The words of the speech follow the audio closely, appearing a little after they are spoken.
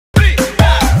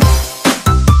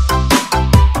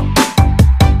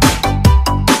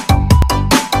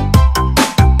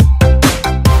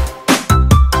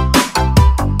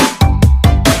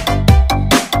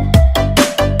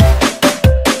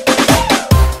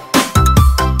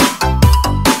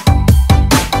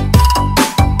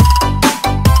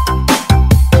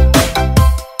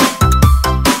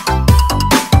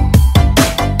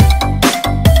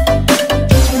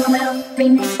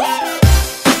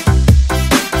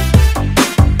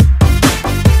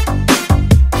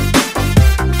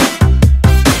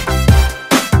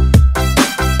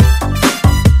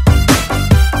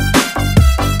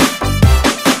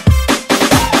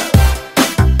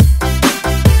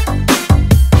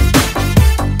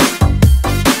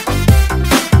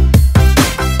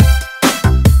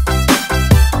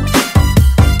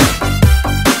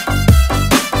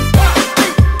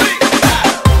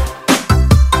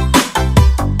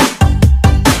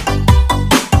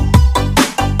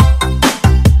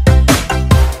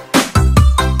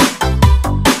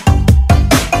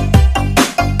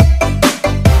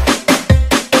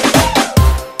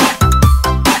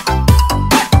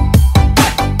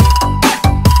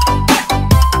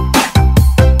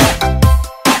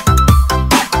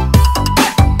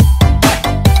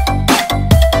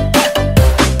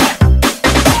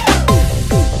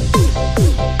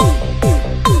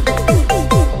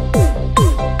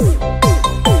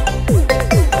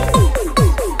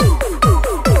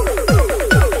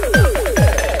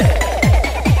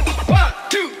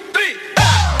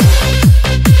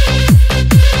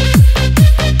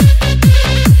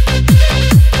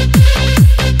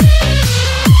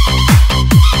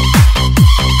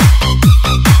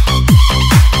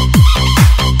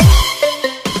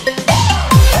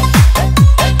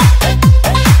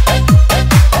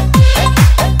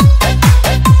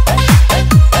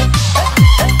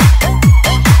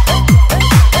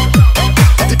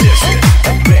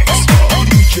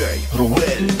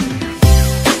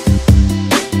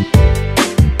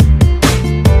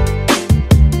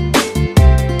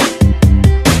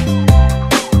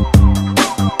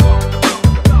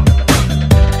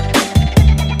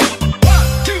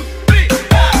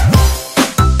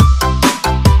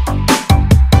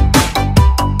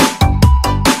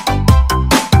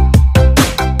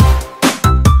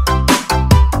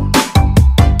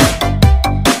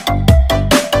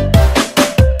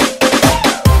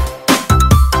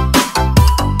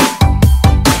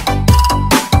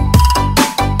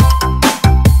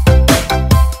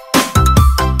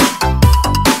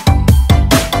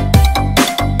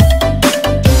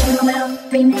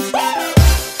remix.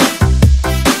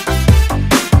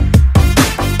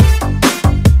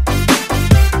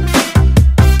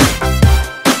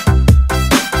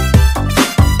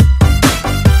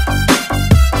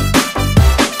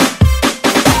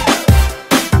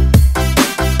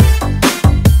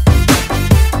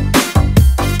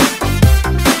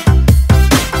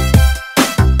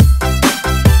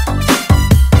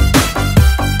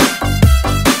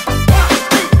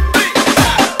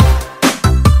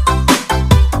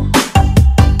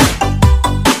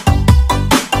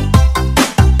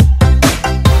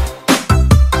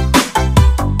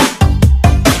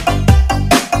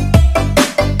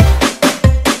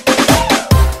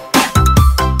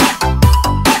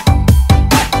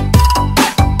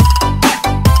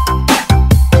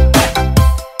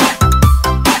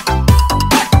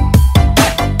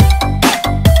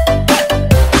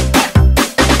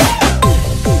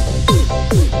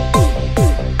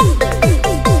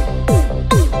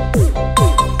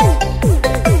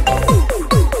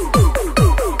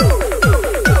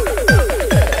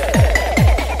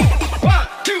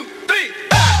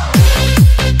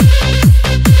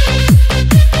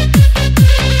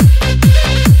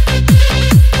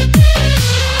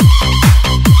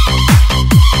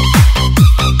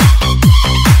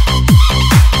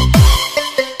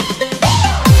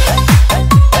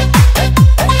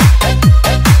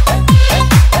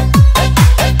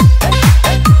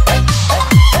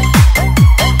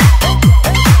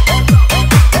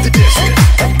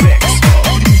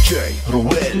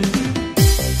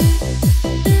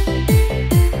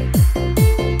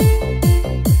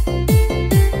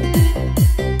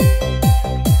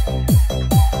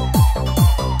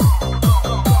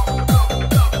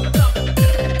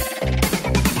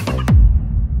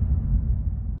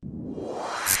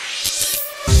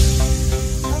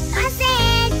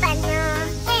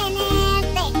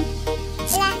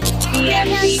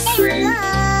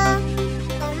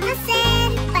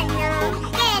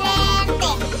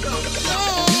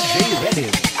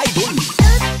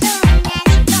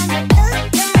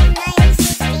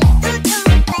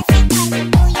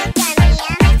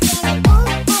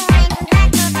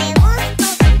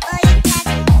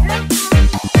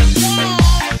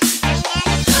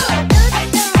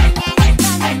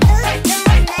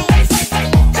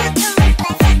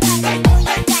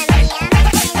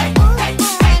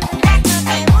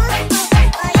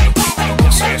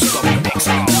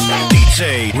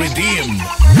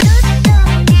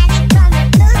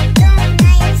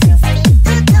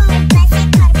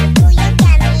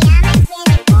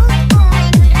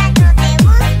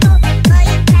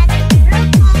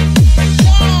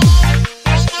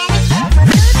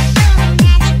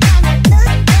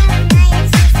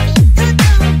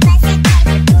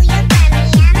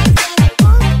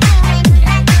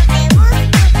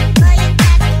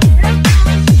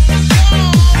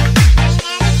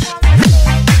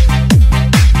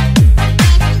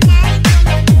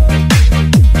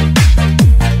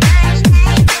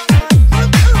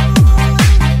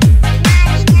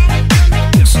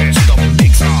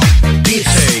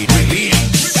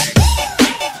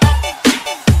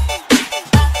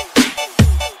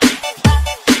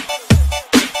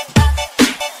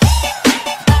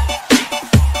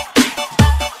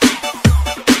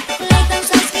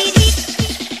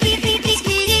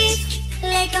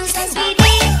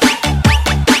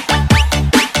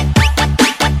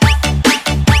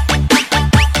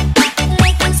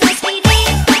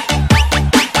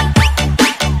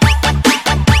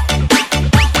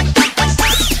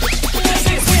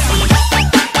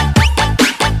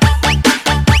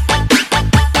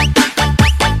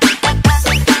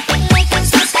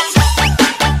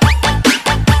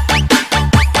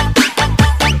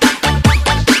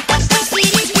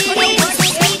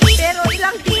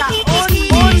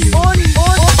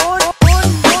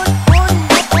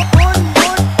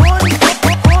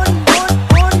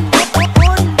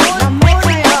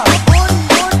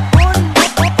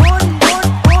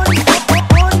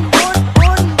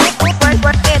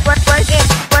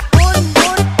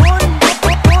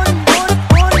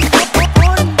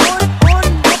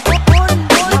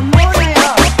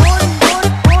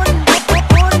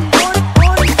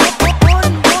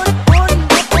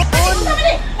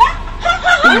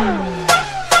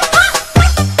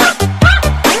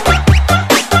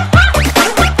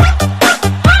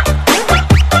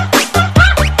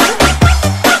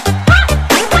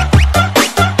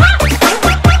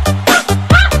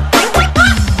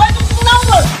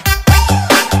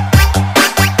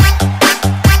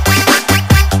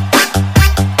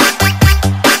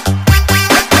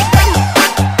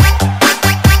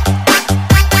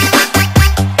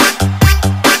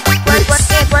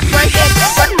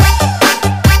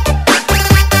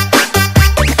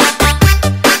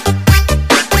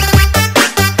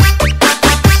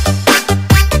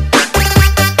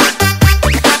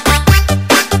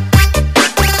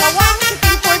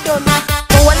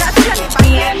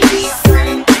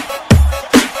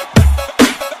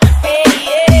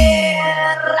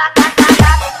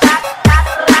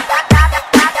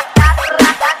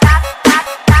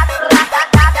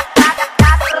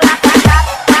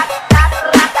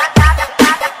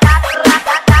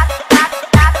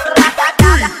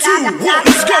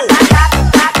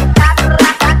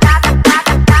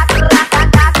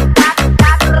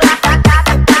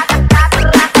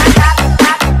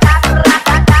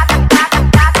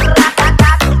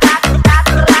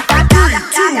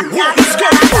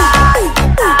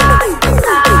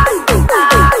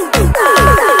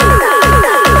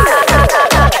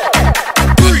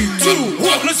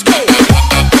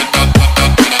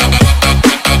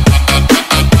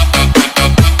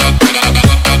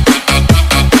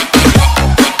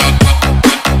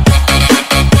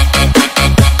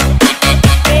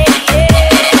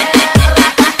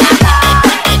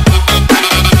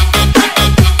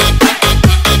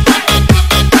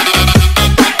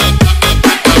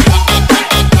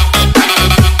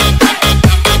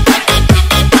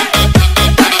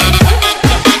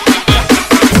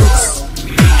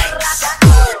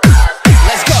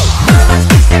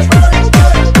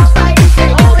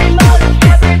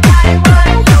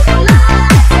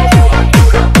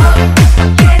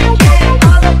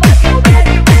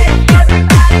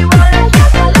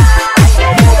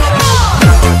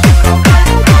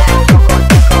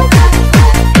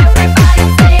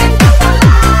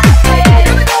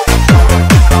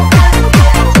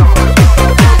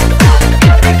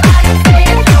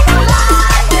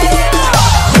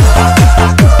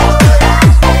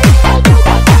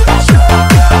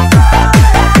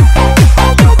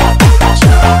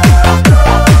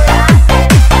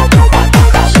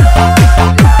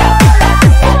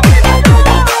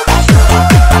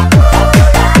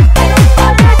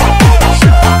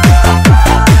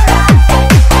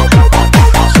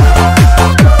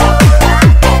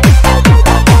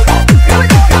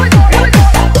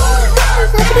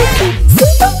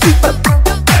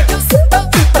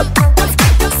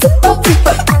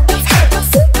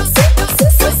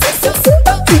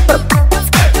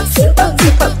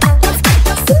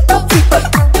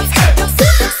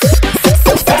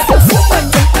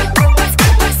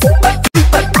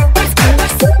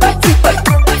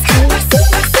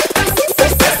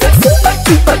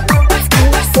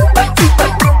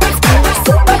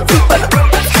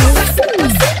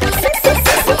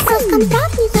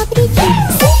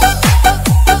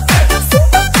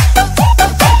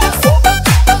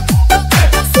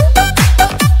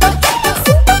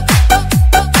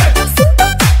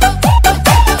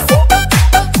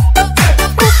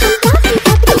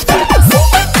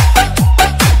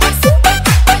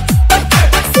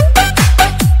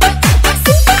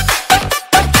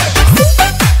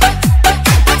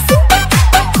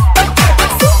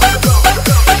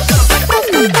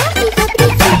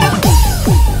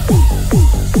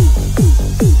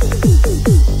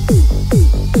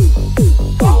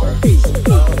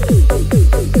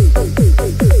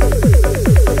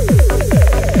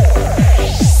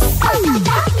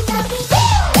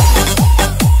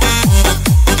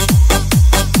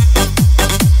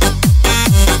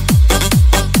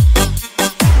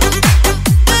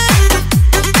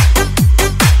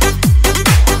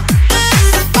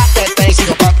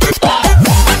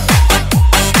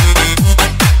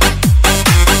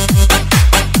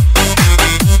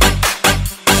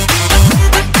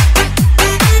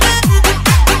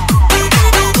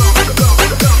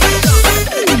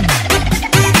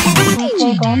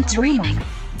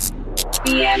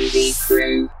 DMV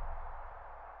crew.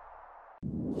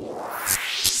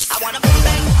 I wanna boom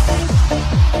bang.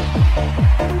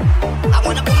 I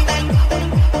wanna boom bang.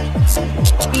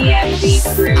 DMV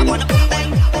crew. I wanna boom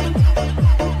bang.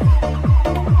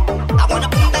 I wanna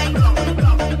boom bang. I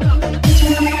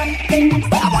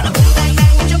wanna boom bang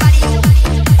bang with your body, oh.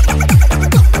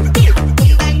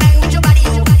 Boom bang bang with your body,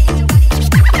 oh.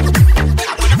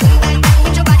 I wanna boom bang bang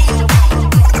with your body, oh.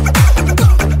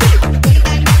 Boom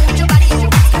bang bang with your body, oh.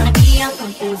 Gonna be a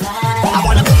funky vibe. I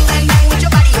wanna boom bang bang with your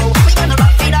body, oh. We gonna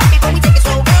rock it up before we take it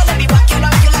slow, girl. Let me rock you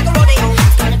like a rodeo.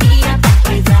 It's gonna be a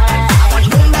funky vibe. I wanna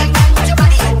boom bang bang with your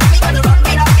body, oh. We gonna rock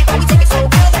it up before we take it slow,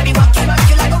 girl. Let me rock you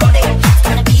like a rodeo. It's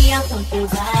gonna be a funky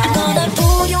vibe. I'm gonna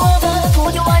pull you over,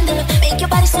 pull you under, make your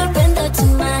body surrender to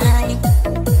mine.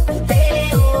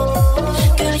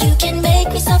 Girl, you can make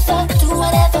me suffer, do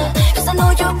whatever, 'cause I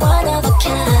know you're one of a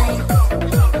kind.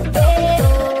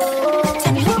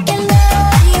 Tell me who can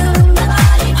love you,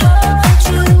 nobody hurt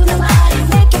you, nobody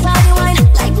make your body whine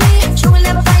like me. You will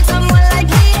never find someone like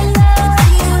me.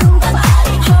 Love you,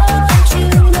 nobody hurt you,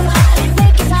 nobody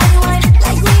make your body whine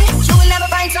like me. You will never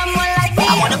find someone like me.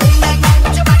 I wanna boom bang bang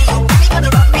with your body, oh. We gonna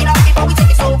rock it up before we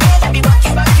take it slow, girl. Let me rock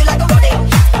you like a rodeo.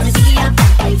 Gonna be a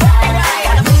funky vibe. I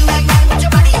wanna boom bang bang with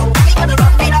your body, oh. We gonna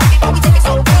rock it up before we take it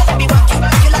slow, girl. Let me rock you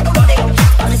like a rodeo.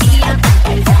 Gonna be a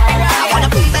funky vibe. I wanna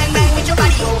boom bang bang with your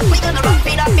body, oh. We gonna rock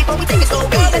it up before we take it slow,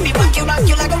 girl. Let me rock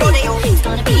you like a rodeo. It's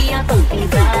gonna be a funky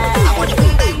vibe. I wanna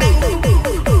boom bang bang.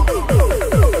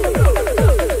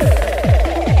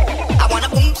 I wanna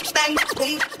boom bang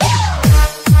boom.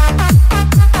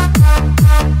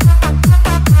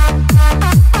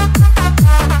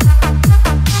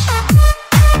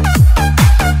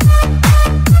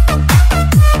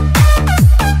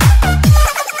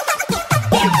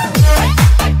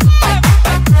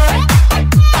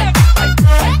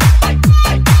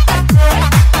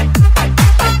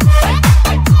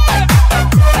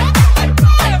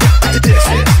 This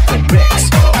is the mix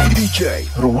of DJ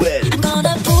Ruel. I'm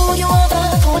gonna pull you over,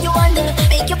 pull you under,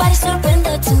 make your body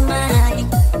surrender to mine.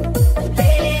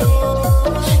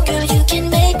 Girl, you can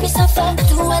make me suffer,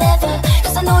 do whatever,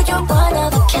 'cause I know you're one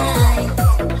of a kind.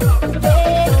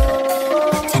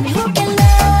 Tell me who can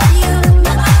love you,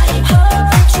 nobody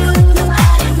hurt you,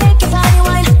 nobody make your body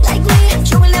whine like me.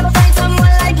 You will never find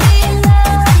someone like me.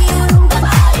 Love you,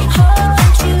 nobody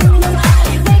hurt you,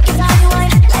 nobody make your body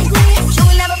whine like me. You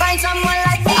will never find someone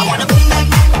like me. I wanna boom bang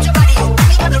bang with your body, oh.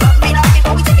 We gonna rock it up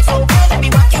before we take it slow, girl. Let me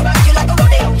rock you like a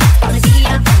rodeo. Gonna be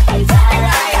a funky vibe.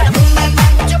 I wanna boom bang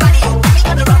bang with your body, oh. We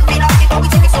gonna rock it up before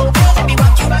we take it slow, girl.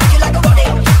 Let me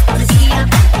rock you like a rodeo. Gonna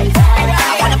be a funky vibe.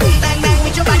 I wanna boom bang bang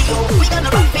with your body, oh. We gonna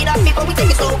rock it up before we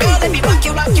take it slow, girl. Let me rock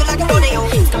you like a rodeo.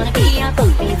 It's gonna be a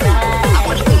funky vibe. I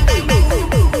wanna boom bang bang.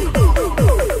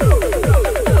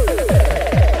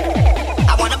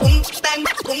 I wanna boom bang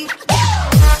boom.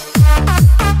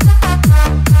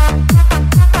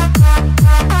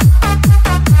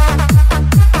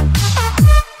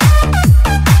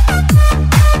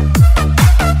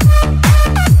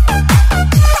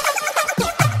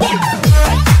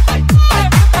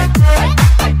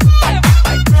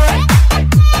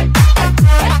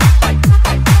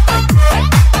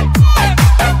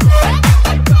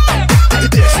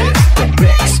 This is the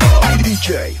mix of DJ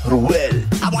Ruel.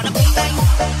 I wanna boom bang.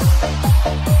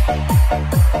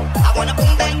 I wanna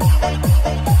boom bang.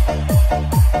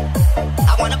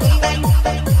 I wanna boom bang.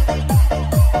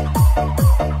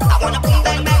 I wanna boom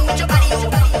bang bang with your body, oh.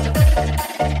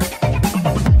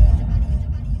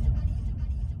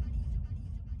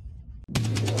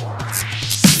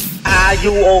 Are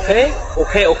you okay?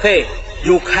 Okay.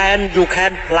 You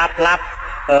can clap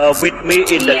with me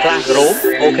in the classroom.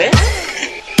 Okay.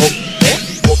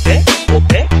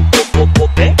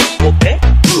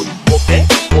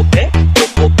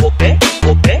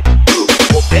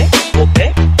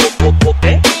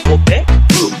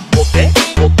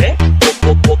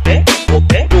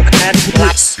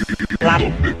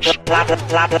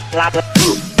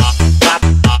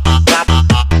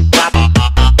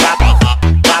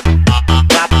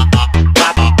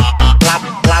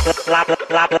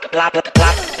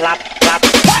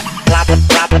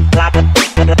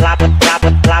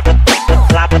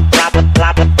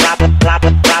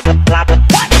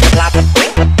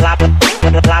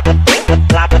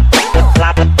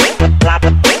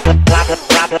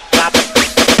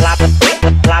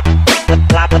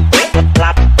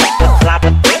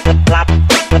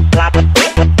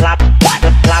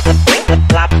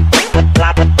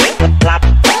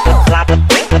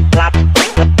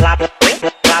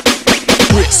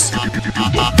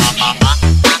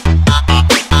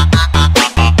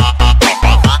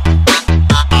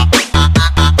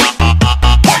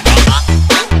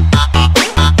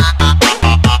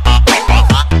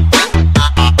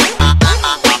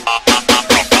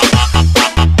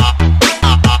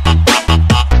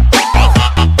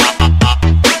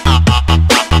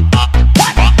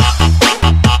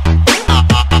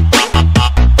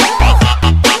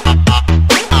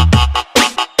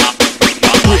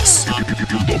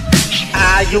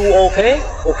 okay?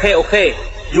 Okay, okay.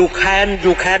 You can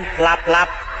clap, clap.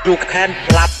 You can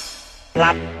clap,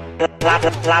 clap, clap, clap,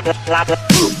 clap, clap, clap,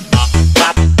 clap,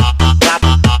 clap, clap,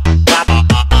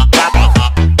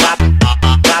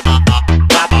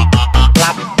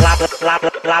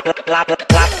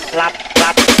 clap, clap,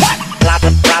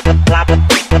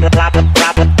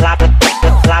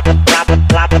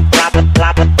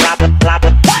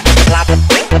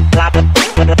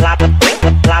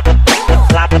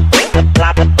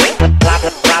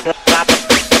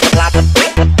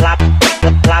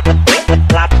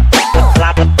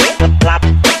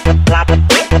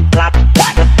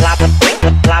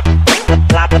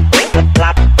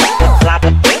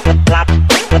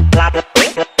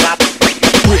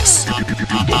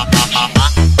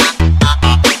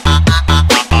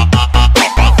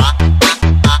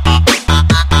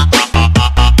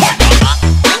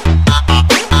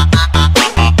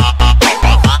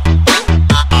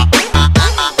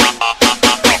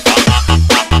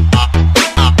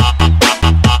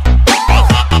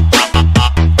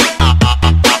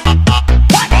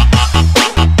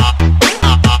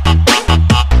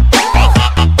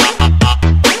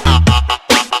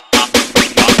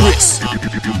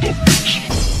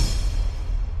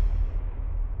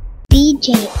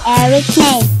 DJ Eric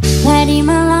Name. Tadi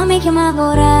malam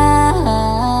kemaburan,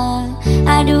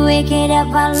 aduh eke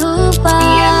dapat lupa,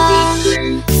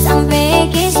 sampai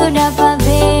eke sudah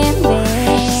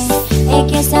pabembeng,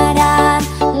 eke sadar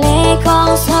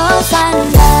lekong so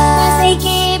sandal,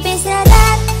 eke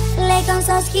pesadar lekong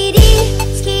so skidi,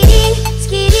 skidi,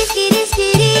 skidi, skidi,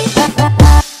 skidi.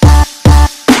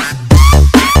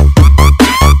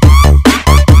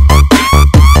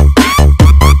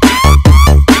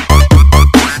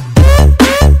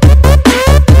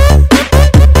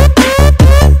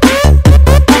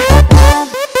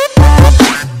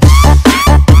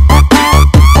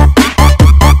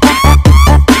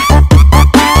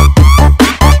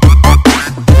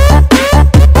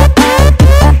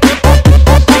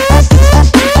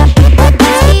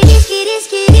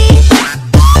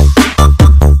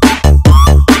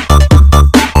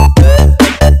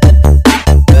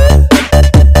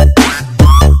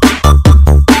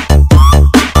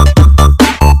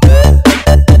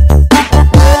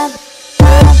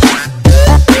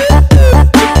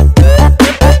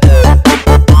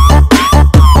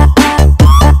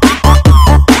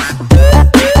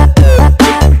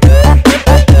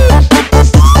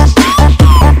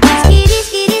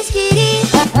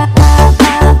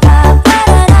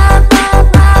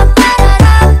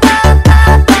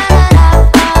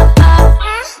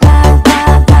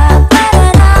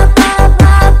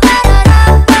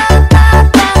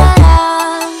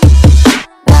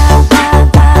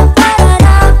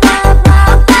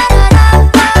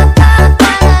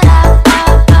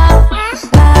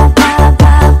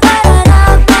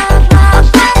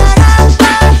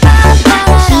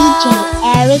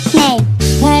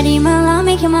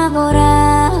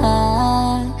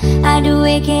 Aduh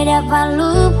eke dapat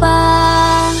lupa,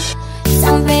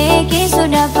 sampai eke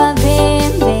sudah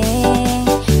pabembeng,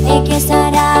 eke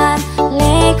sadar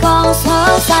lekong so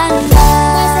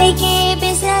sandal, eke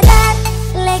pesadar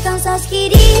lekong so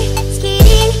skidi,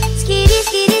 skidi, skidi,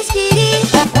 skidi, skidi.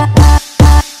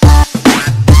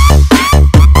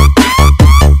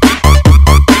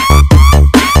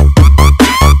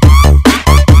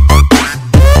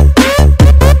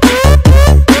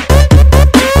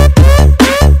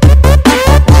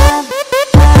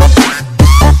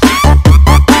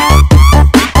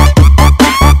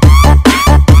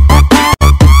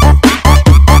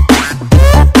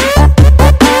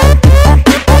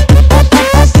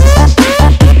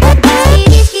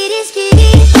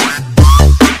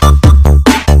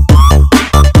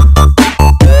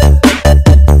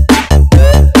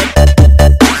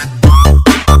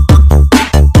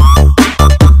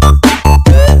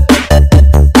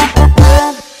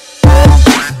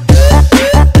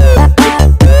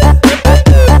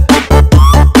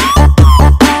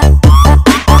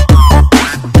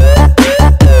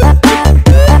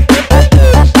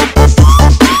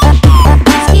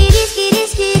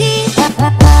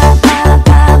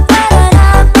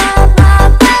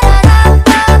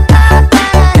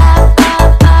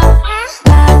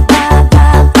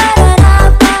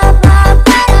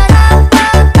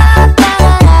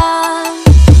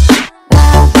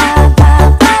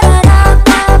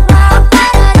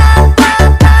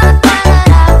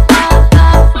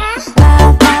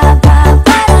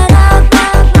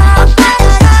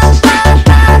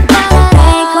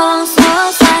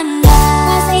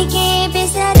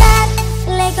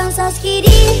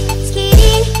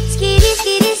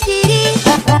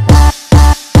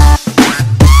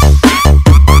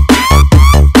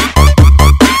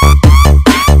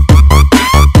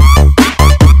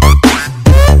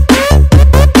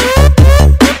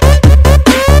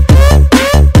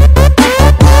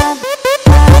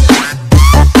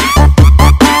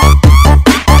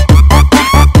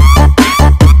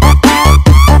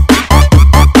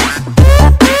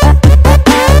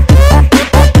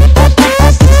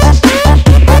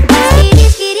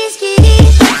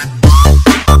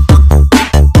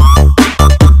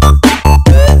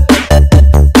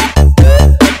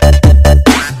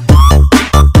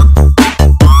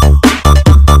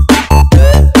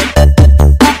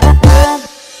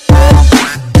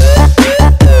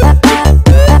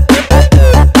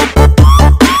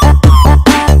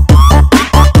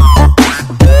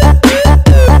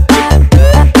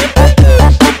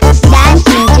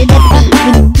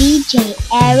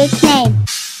 Eric's name.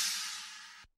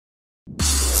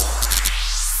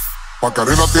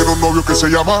 Macarena tiene un novio que se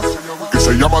llama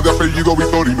de apellido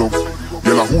Vitorino. Y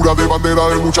en la jura de bandera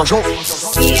del muchacho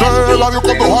se la dio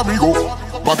con dos amigos.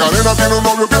 Macarena tiene un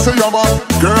novio que se llama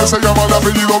de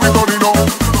apellido Vitorino.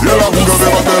 Y en la jura de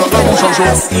bandera del muchacho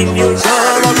se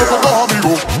la dio con dos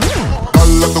amigos.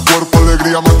 Dale a tu cuerpo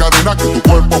alegría Macarena, que tu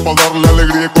cuerpo para darle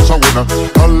alegría y cosa buena.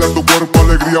 Dale a tu cuerpo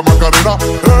alegría Macarena,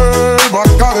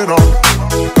 Macarena.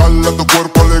 Dale a tu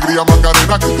cuerpo alegría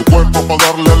Macarena, que tu cuerpo para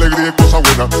darle alegría y cosa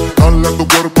buena. Dale a tu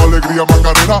cuerpo alegría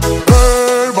Macarena,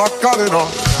 Macarena.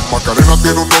 Macarena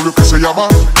tiene un novio que se llama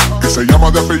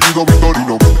de apellido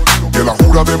Vitorino. Y en la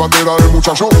jura de bandera del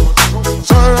muchacho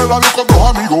se la dio con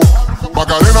dos amigos.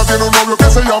 Macarena tiene un novio que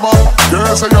se llama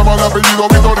de apellido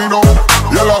Vitorino.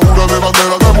 Y en la jura de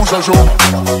bandera del muchacho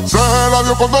se la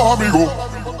dio con dos amigos.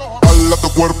 Dale a tu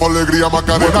cuerpo alegría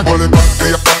Macarena, con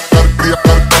alegría,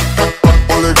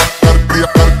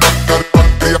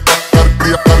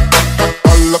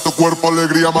 dale a tu cuerpo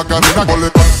alegría Macarena, dale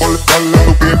a tu pie, dale a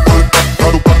tu pie,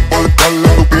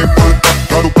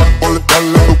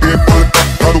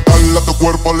 dale a tu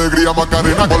cuerpo alegría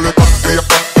Macarena,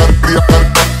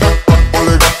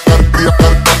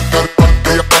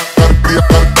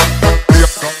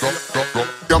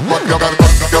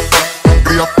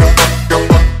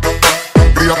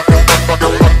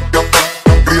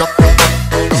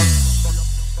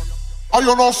 ay,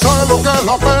 yo no sé lo que es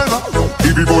la pena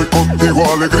y vivo contigo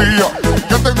alegría.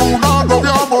 Que tengo una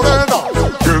novia morena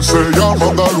que se llama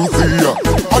Andalucía.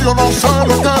 Ay, yo no sé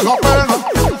lo que es la pena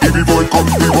y vivo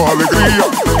contigo alegría.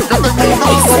 Que tengo una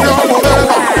novia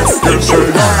morena que se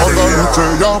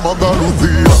llama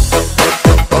Andalucía.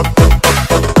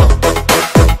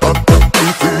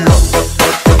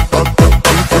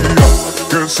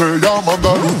 Que se llama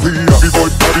Andalucía. Y voy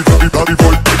contigo.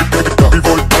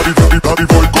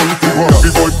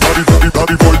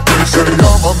 Que se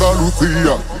llama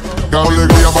Andalucía.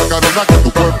 Alegría Macarena, que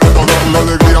tu cuerpo para darle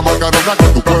alegría Macarena, que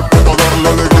tu cuerpo para darle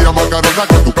alegría Macarena,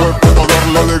 que tu cuerpo para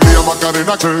darle alegría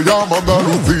Macarena, se llama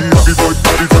Andalucía. Y voy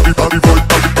contigo.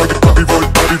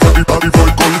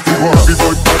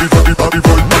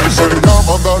 Que se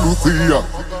llama Andalucía.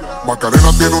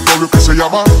 Macarena tiene un novio que se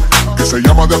llama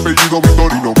de apellido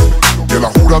Vitorino. Y en la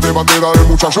jura de bandera del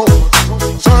muchacho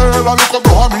se la dio con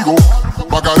dos amigos.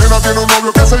 Macarena tiene un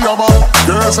novio que se llama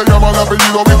de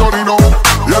apellido Vitorino.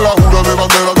 Y en la jura de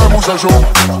bandera del muchacho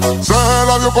se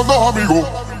la dio con dos amigos.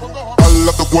 Dale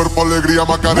a tu cuerpo alegría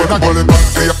Macarena, con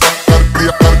alegría,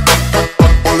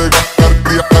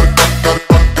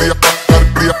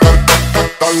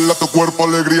 dale a tu cuerpo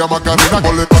alegría Macarena,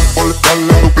 dale a tu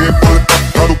pie,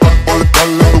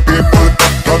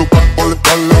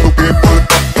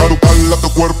 dale a tu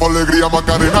cuerpo alegría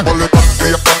Macarena,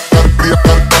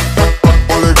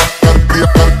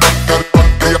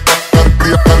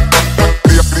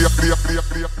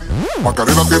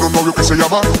 Macarena tiene un novio que se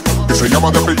llama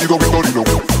de apellido Vitorino.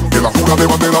 Y en la jura de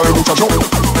bandera del muchacho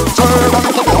se la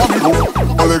dio con dos amigos.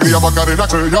 Alegría Macarena,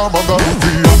 se llama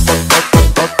Andalucía.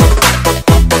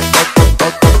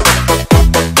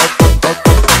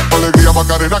 Alegría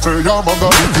Macarena, se llama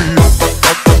Andalucía.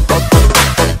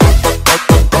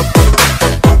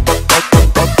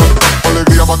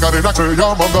 Alegría Macarena, se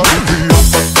llama Andalucía.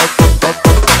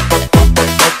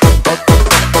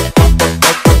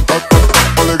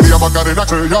 Alegría Macarena,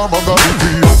 se llama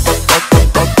Andalucía.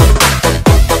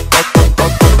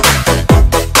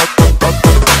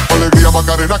 Alegría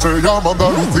Macarena, se llama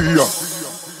Andalucía.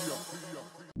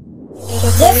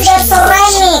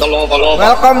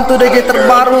 Welcome to DJ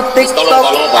terbaru TikTok.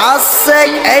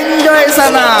 Asik, enjoy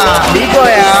sana.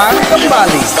 Digoyang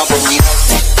kembali.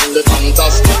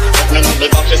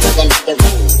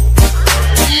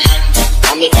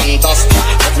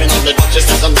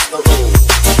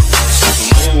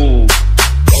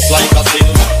 Like a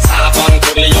thing, tap on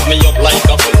quickly, up me up like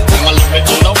a bull. I'ma leave me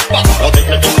to no back, I'll take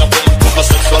me to the bull. Put my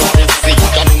sexual physique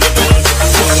on the bill.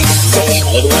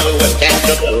 Boom, well, can't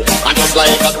you tell? I'm just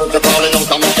like a good crawling out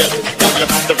of my shell. Now you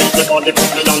have to beat me on the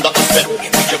put under a spell.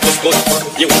 You was good for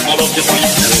you, all of the sweet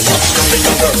smell. What's coming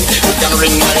your girl? You can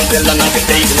ring my bell and I can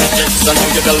take the jets. And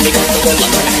you tell me go to well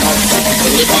and ring my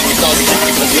when the band starts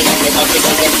ticking, put me on the pocket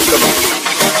and then you go.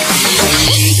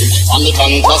 I'm the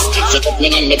fantastic, she took me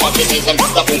on the pocket and then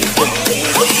boom, boom,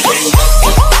 boom, boom.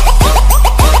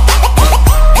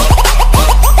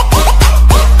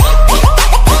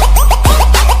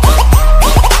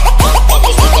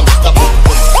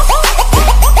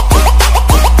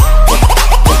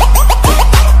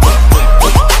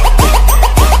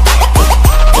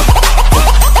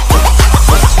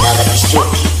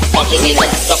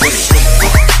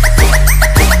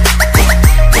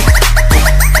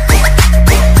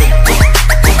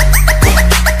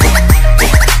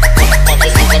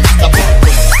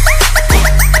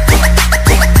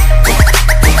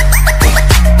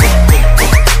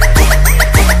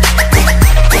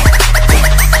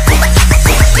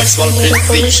 sexual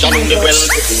position in the well,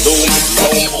 doom,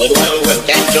 well,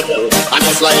 can't you tell? I'm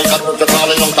just like a bird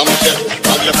crawling out of my shell.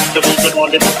 All you have to do is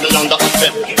only put me under a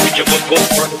spell. With your good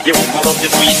for you, more of the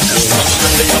sweet.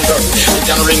 From the young girl, you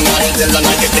can ring my bell and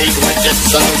I can take my jets.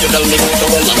 And you tell me go to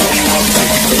well and I'm out.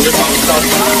 So the fun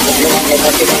starts,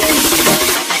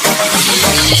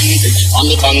 on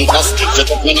the fantastic, you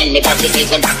took me in the back, you say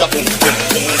some stuff.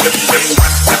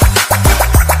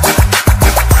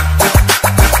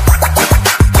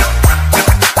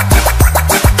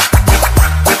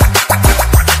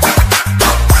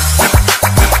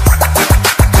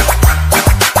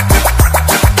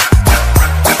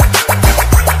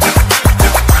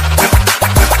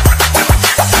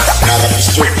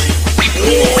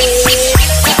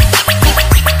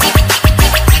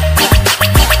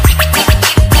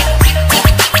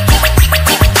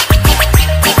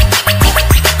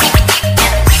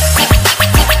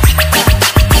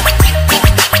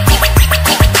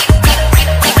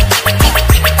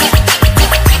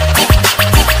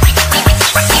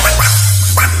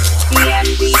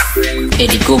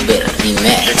 Eddie Cooper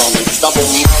Remix.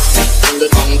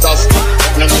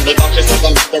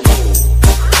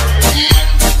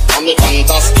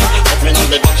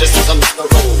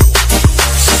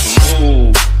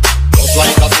 Just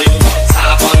like a thing,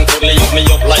 stop and cuddle me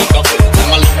up like a bull.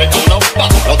 I'ma leave me on the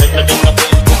back, now take me in the pool.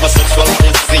 Put my sexual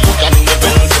position in the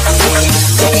bell.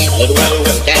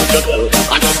 Well, can't you tell?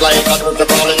 I'm just like a bird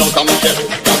crawling out of my shell.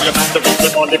 Now you have to beat me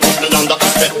on the put me under a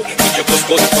spell. With your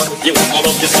good for you, more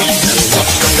of the sweet.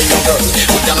 Watch from the young girl,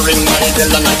 you can ring my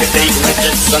bell and I can take my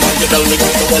jets. And you tell me go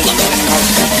to well and I'm out.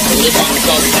 Only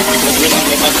fantastic, you put me on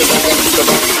the back, you don't want to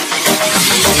go.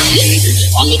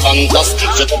 Only fantastic,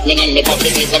 you put me on the back,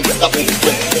 you say some stuff.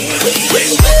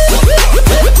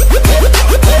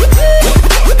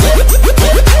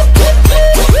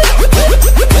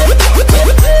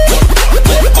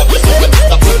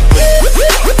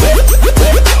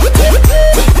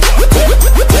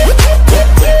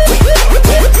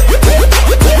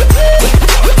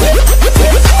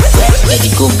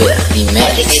 Eddie Cooper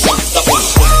Remix.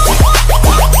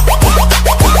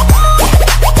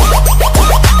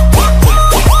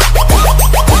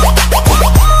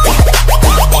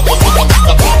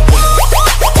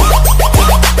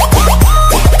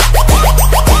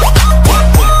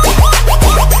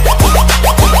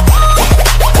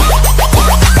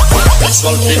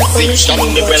 Position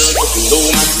in the well,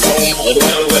 doom,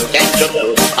 well, can't you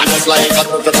tell? I'm just like a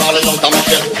bird crawling out of my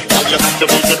shell. Now you have to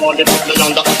beat it on the put me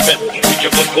under a spell. With your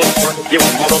good for you,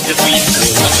 more of the sweet.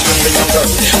 Watch from the young girl,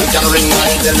 you can ring my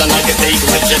bell and I can take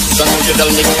my jets. And you tell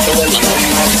me go to well and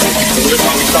I'm out. So the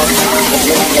fun starts,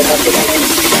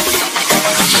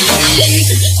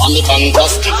 on the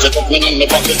fantastic, you took me in the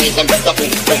back, you say some stuff.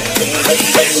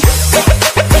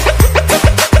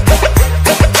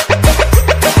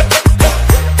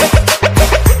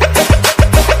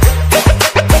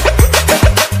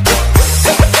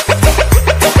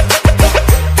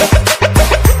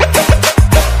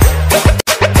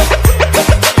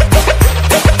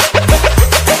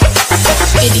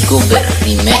 Eddie Cooper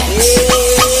Remix.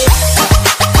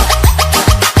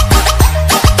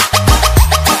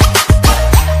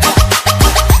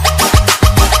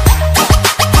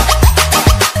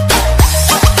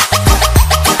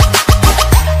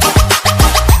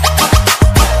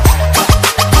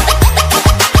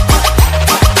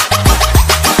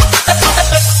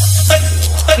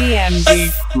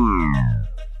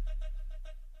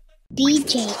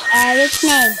 DJ Eric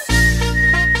Name.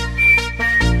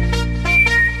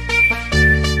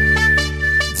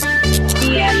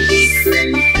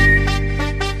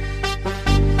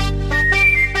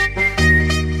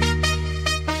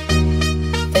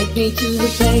 Take me to the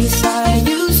place I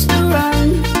used to run.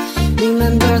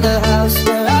 Remember the house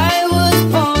where I was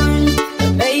born.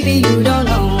 But baby, you don't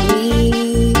know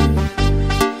me.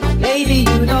 Baby,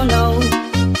 you don't know.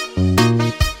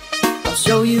 I'll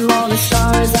show you all the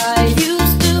stars I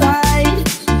used to hide.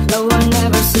 No one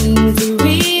ever seemed to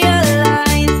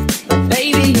realize. But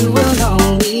baby, you will know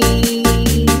me.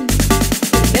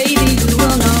 Baby, you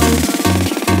will know.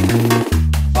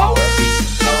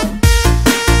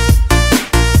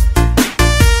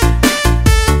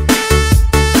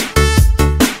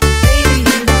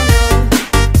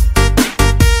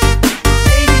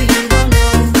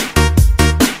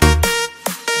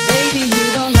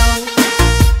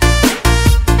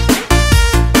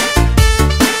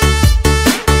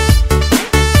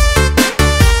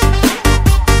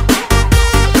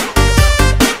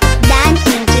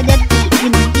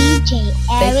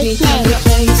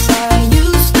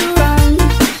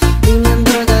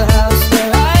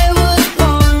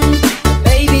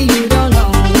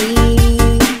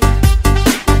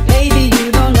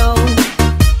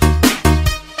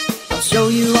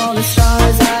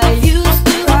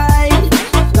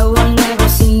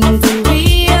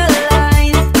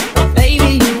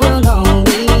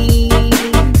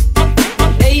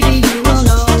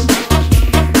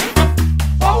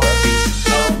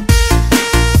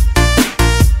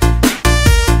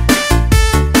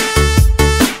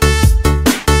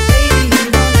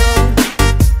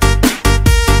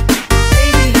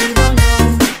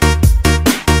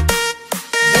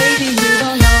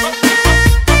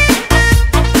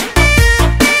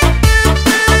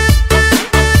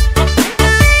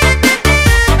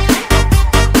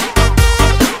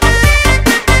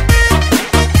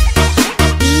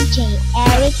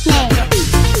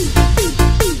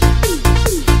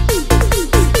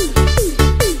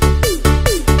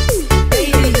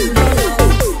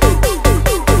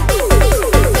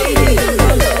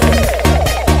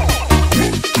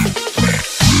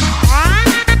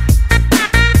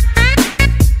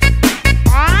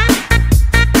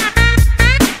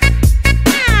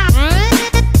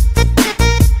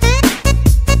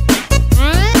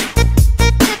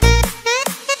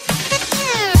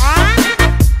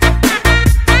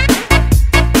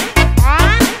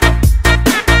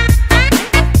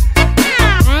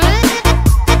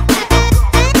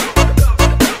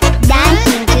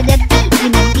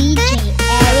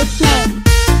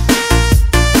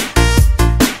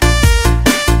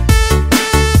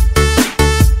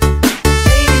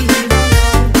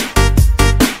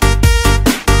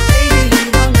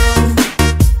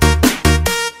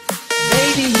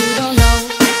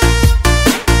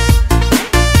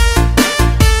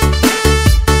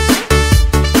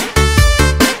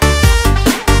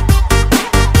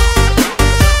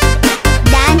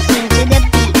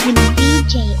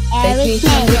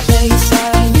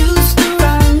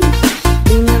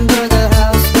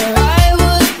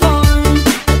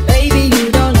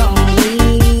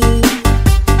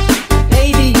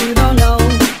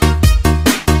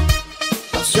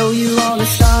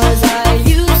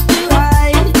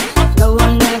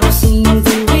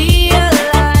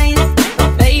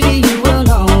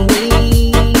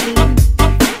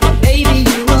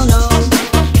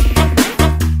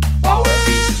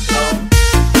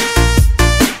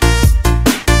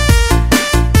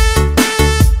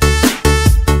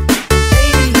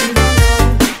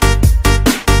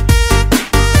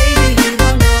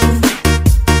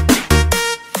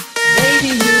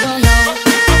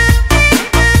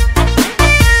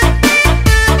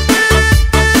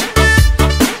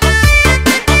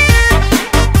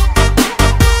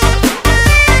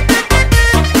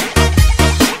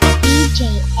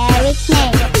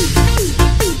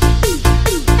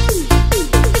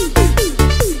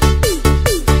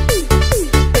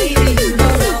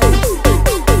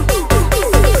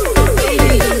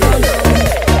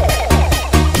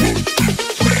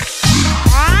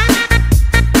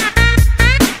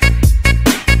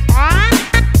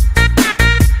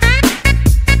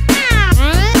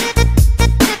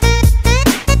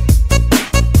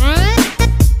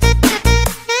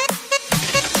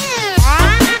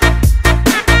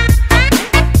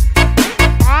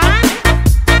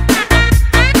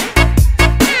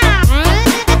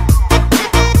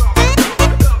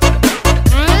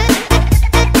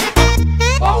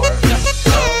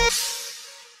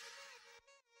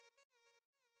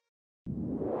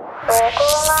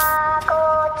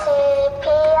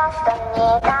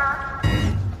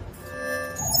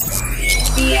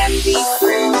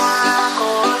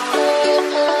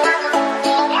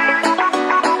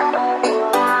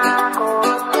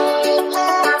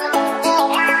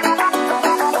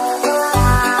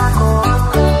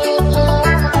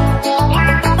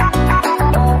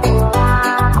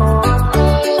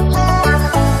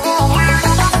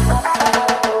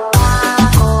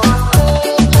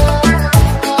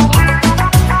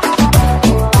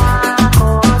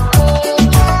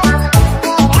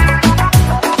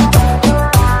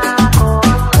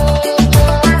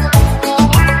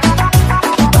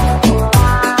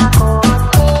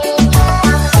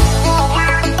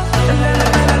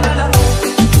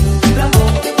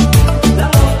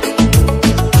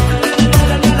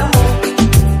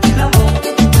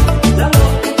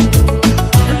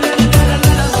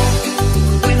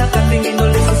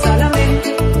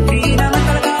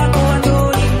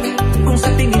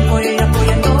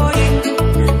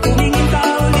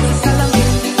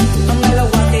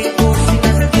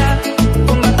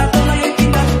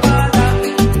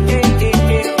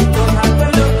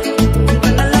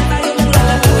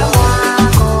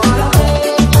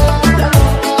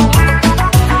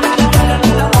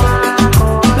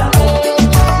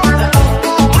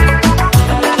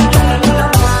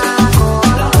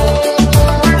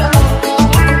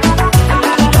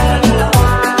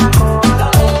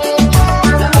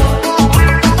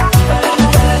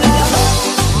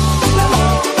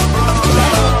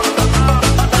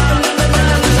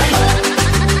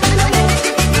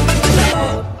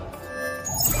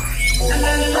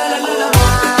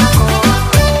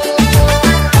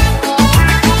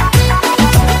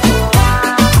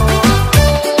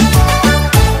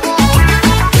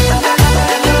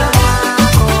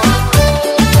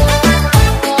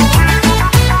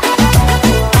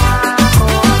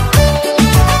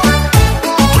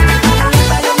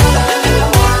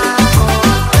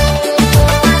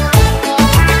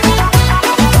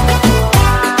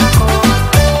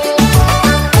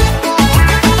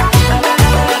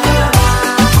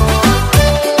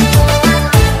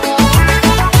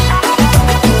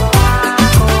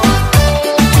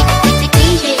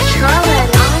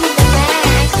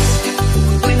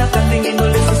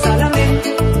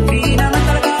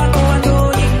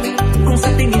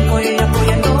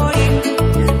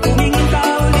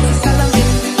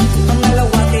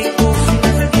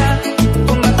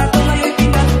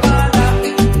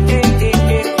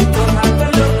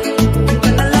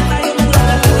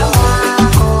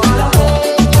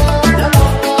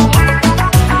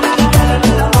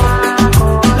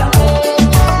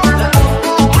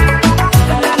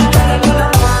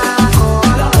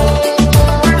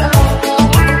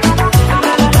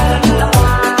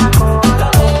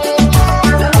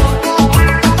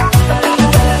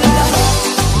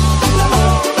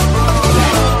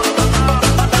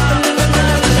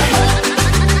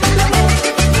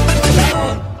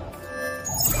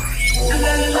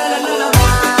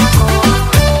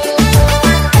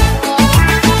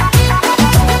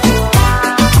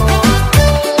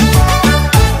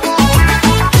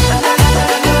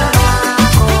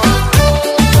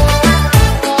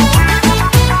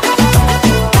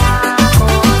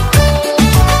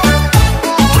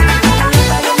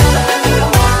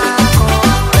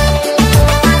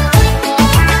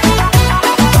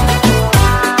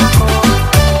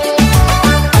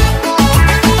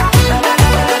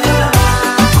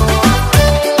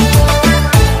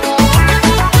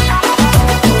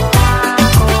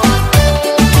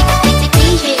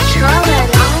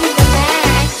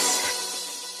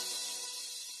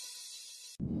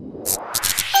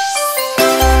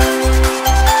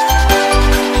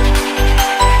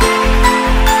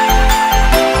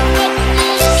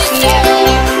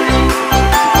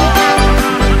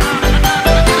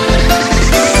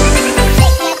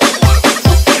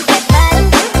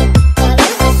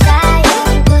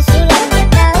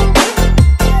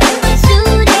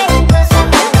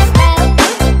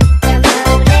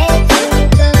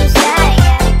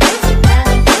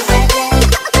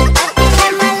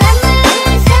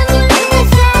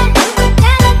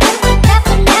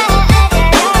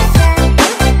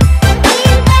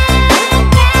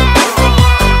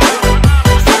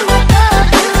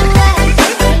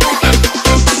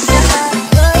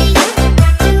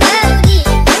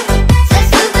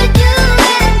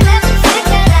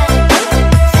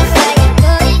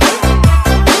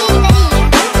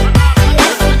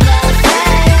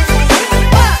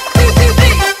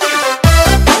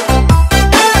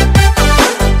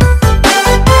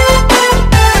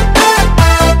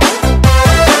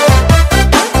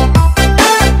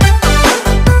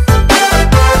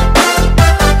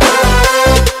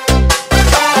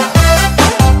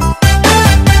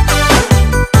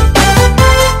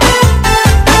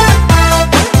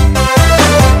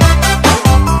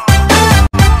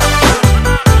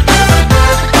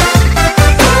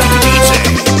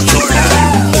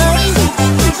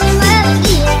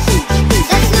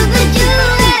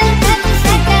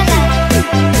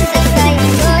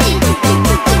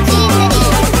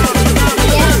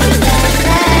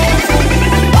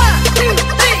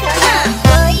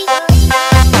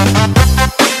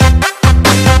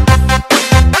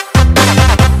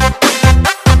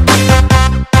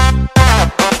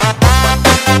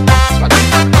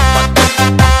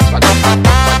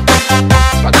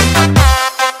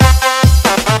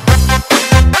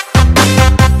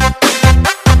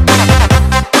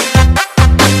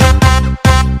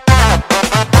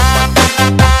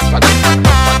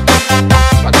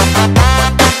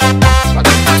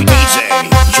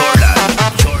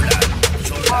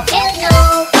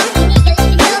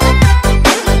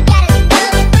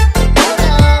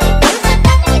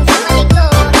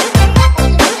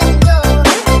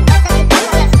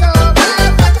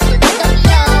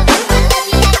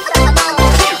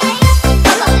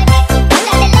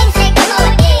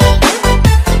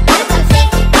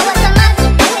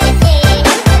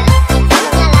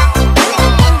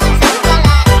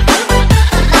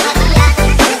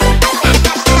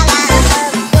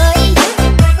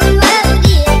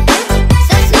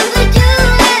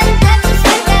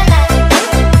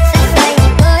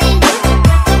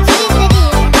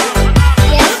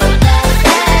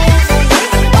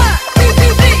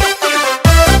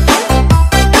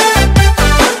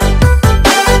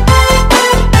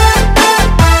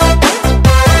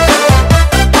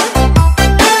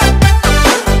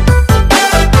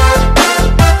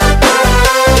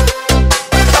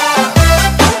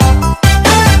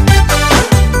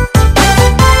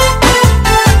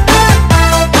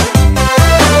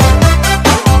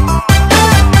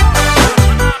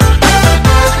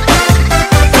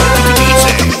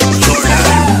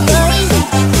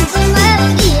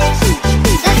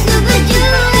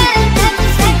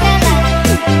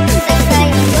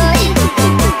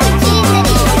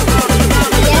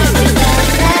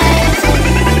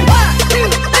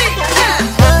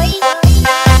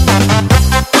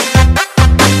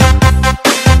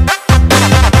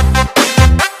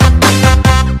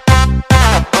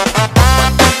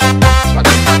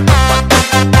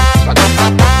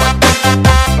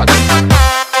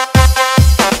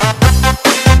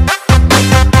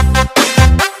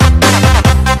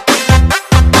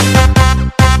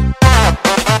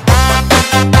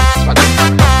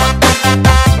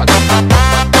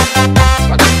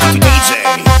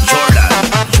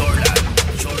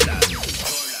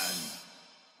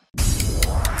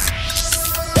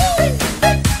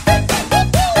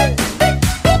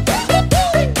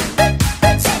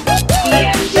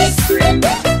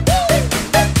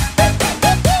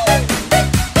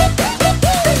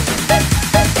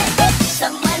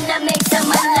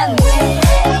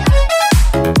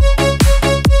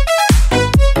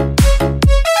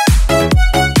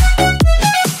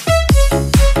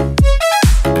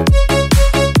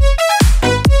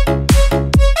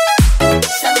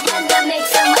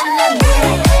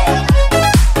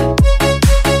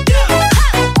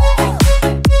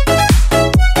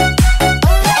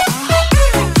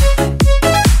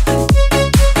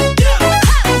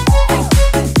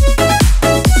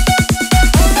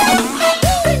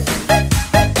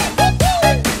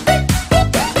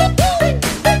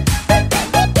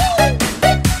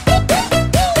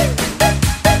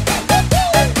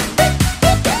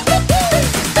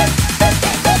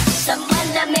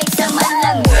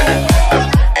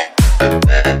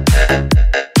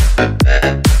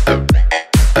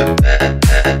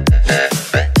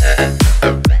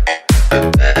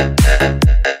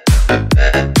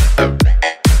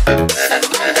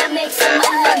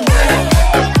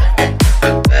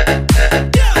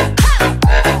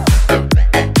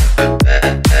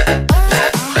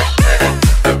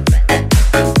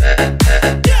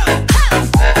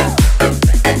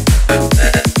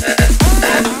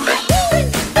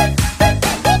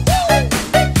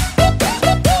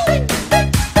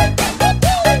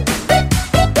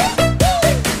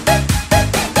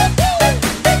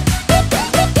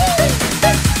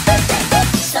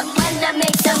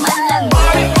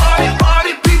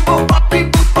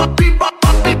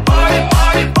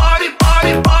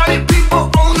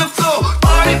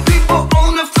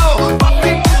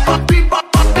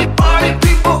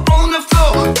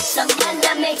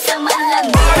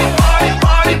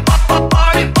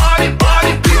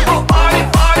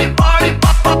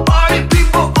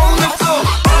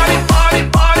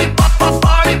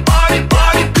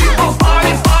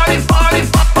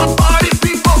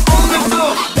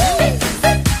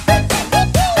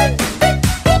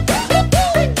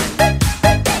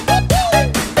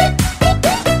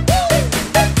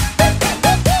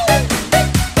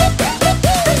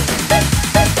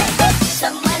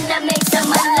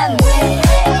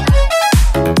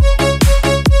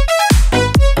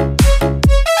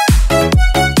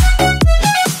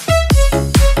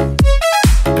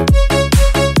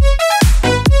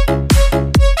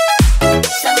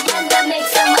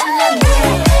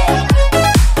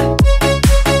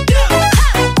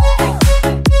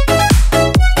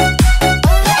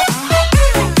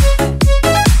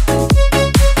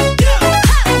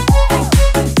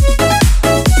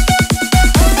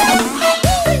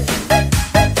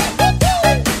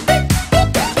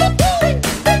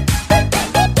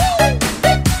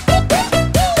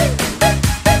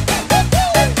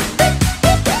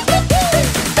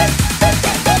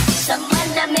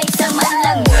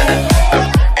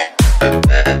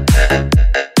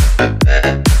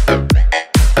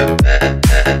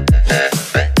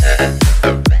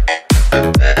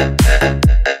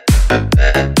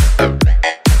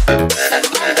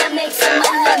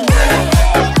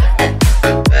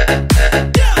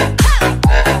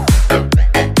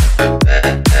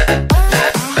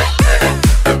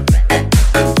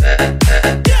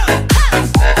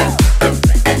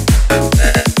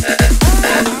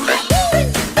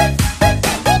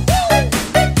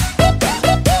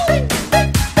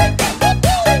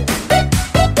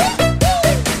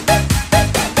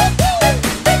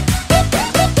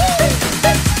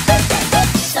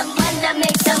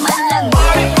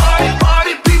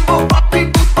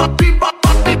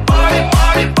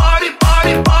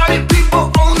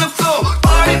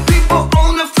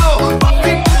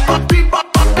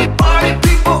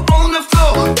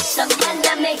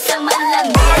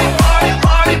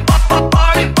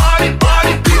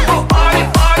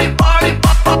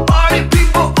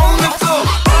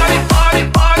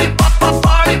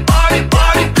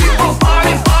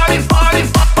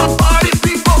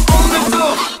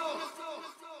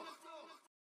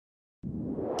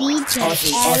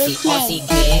 Eric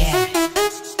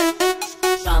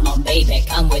Come on baby,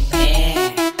 come with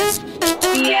me.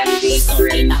 Gusto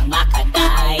kitang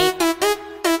makagay.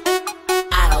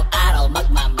 Araw-araw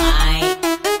magmamay.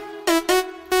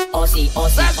 Osi,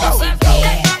 osi, osi,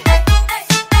 yeah.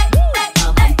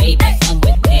 Come on baby, come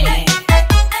with me.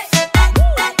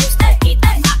 Gusto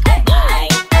kitang makagay.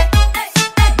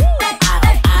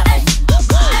 Araw-araw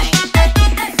magmamay.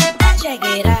 Check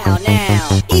it out now.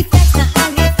 Effects na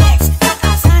ang effects.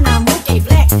 Kakasana mo kay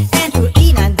flex. And you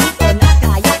nandito na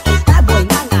kaya itaboy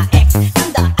mga ex.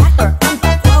 Ang the actor, ang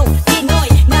the pro. Pinoy,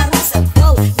 narasag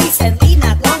flow. Recently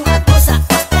na long ato sa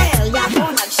Australia ko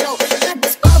nag-show.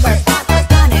 Na-discover,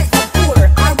 pataganet, nag-tour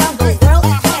around the world.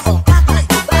 Pero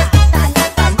kakaiba,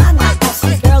 talaga mga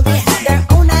Aussie girl. They have their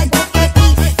own identity.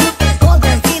 You can call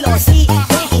them Philosi.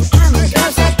 Dahil aming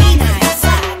girls sa Pinay.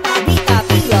 Sa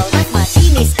tabi-tabiyo,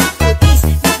 nagmalinis ang putis.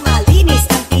 Nagmalinis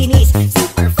ang tinis.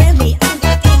 Super friendly ang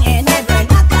dating and never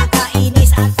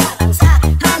nakakainis. At parang sa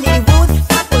Hollywood,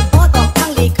 patol-bottom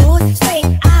ang likod. Straight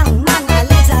ang mga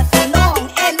legs at ilong.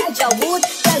 Elijah Wood,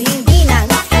 dahil hindi na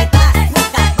nakita.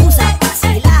 Nakausap pa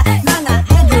sila. Mga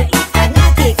Andrew E.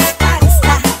 fanatics. Fans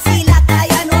lahat sila.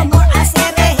 Kaya no more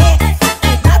aserehe.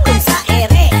 Itatong sa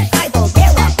ere. Idol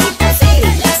Bewa, people say,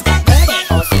 let's get dirty.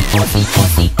 Osi, osi,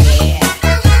 osi, yeah.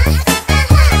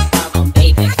 Come on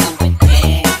baby, come with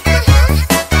me.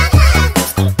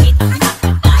 Gusto kitang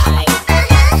makagay.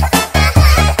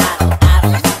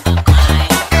 Araw-araw magmamay.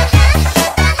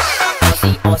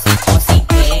 Osi, osi, osi,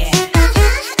 yeah.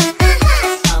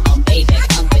 Come on baby,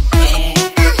 come with me.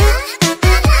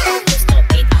 Gusto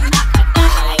kitang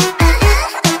makagay.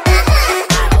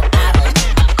 Araw-araw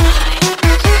magmamay.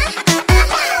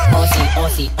 Osi,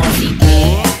 osi, osi,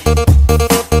 yeah.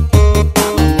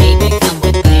 Come on baby, come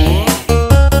with me.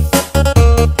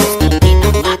 Gusto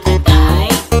kitang makagay.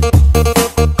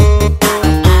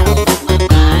 Araw-araw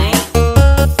magmamay.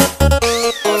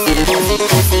 Osi, osi,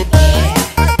 osi, yeah.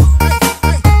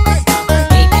 Come on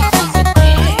baby, come with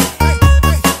me.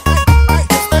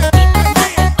 Gusto kitang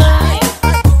makagay.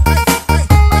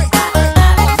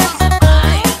 Araw-araw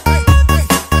magmamay.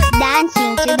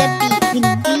 Dancing to the beat with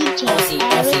DJ Osi,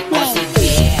 osi, Eric osi,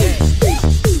 yeah.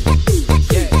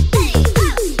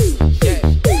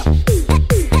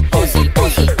 Osi,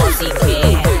 osi, osi,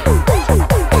 yeah.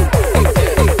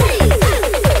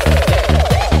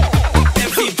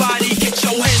 Everybody get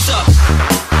your hands up.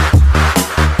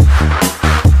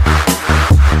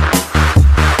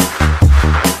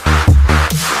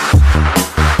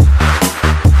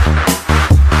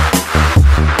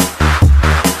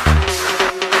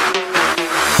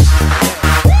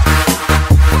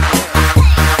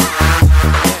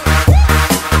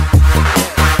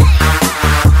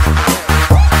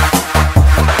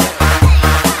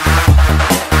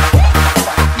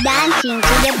 Dancing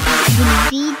to the beat with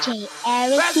DJ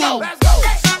Eric May.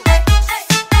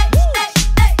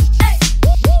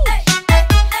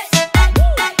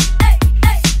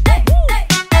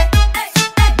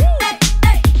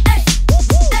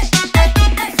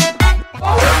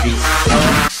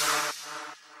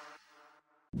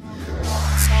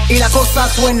 Y la cosa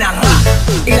suena ra,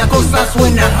 y la cosa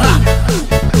suena ra.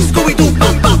 Scooby-Doo,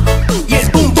 pam, pam. Y el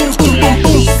boom, boom, boom, boom,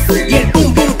 boom. Y el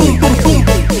boom, boom, boom, boom, boom.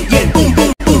 Y el boom,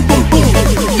 boom, boom, boom, boom.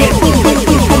 Y el boom, boom,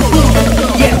 boom, boom, boom.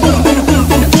 Y el boom, boom, boom,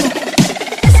 boom, boom.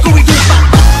 Scooby-Doo, pam,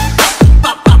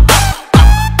 pam, pam, pam,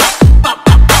 pam, pam,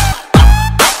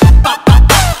 pam, pam,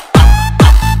 pam.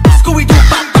 Scooby-Doo,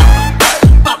 pam, pam,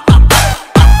 pam, pam,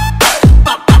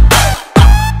 pam,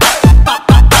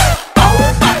 pam, pam,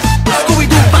 pam.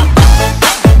 Scooby-Doo, pam, pam,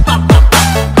 pam, pam, pam,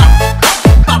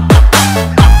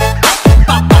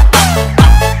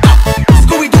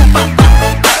 pam.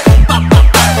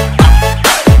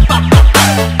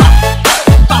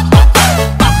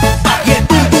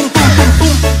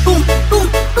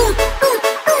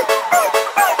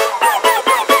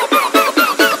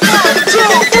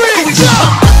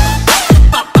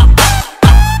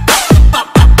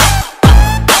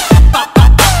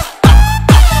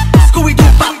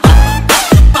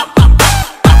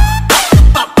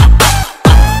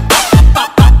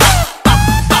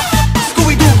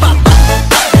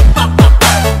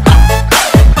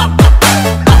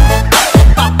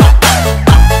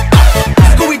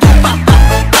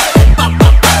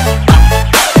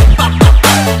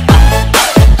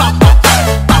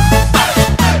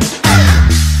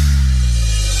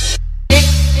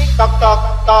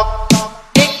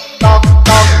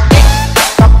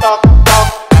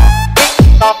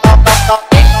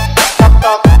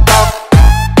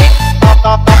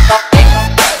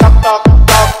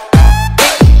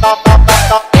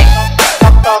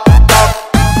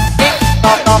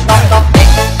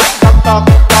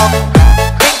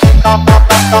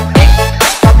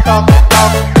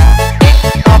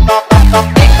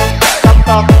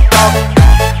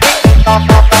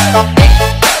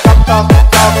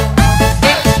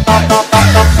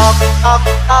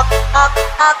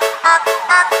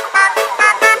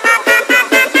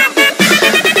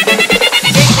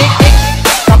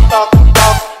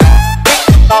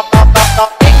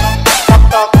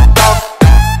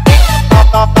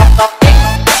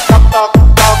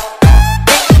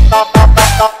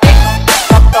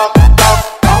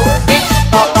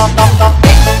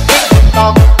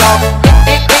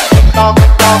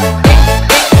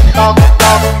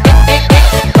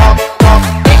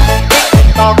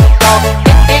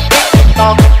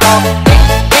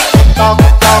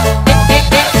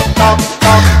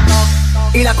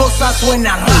 Y la cosa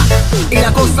suena ra, y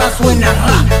la cosa suena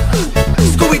ra.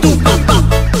 Scooby-Doo, pam, pam.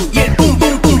 Y el pum,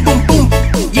 pum, pum, pum, pum.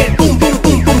 Y el pum, pum,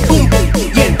 pum, pum, pum.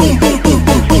 Y el pum, pum, pum,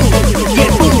 pum, pum. Y el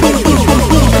pum, pum, pum, pum,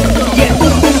 pum. Y el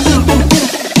pum, pum, pum, pum, pum.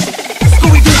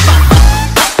 Scooby-Doo, pam,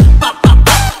 pam, pam,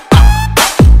 pam,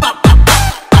 pam,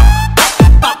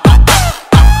 pam, pam.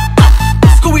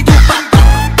 Scooby-Doo, pam, pam,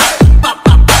 pam,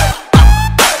 pam,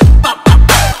 pam, pam,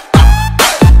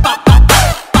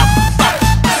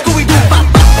 Scooby-Doo, pam,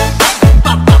 pam,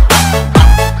 pam, pam,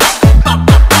 pam,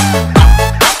 pam.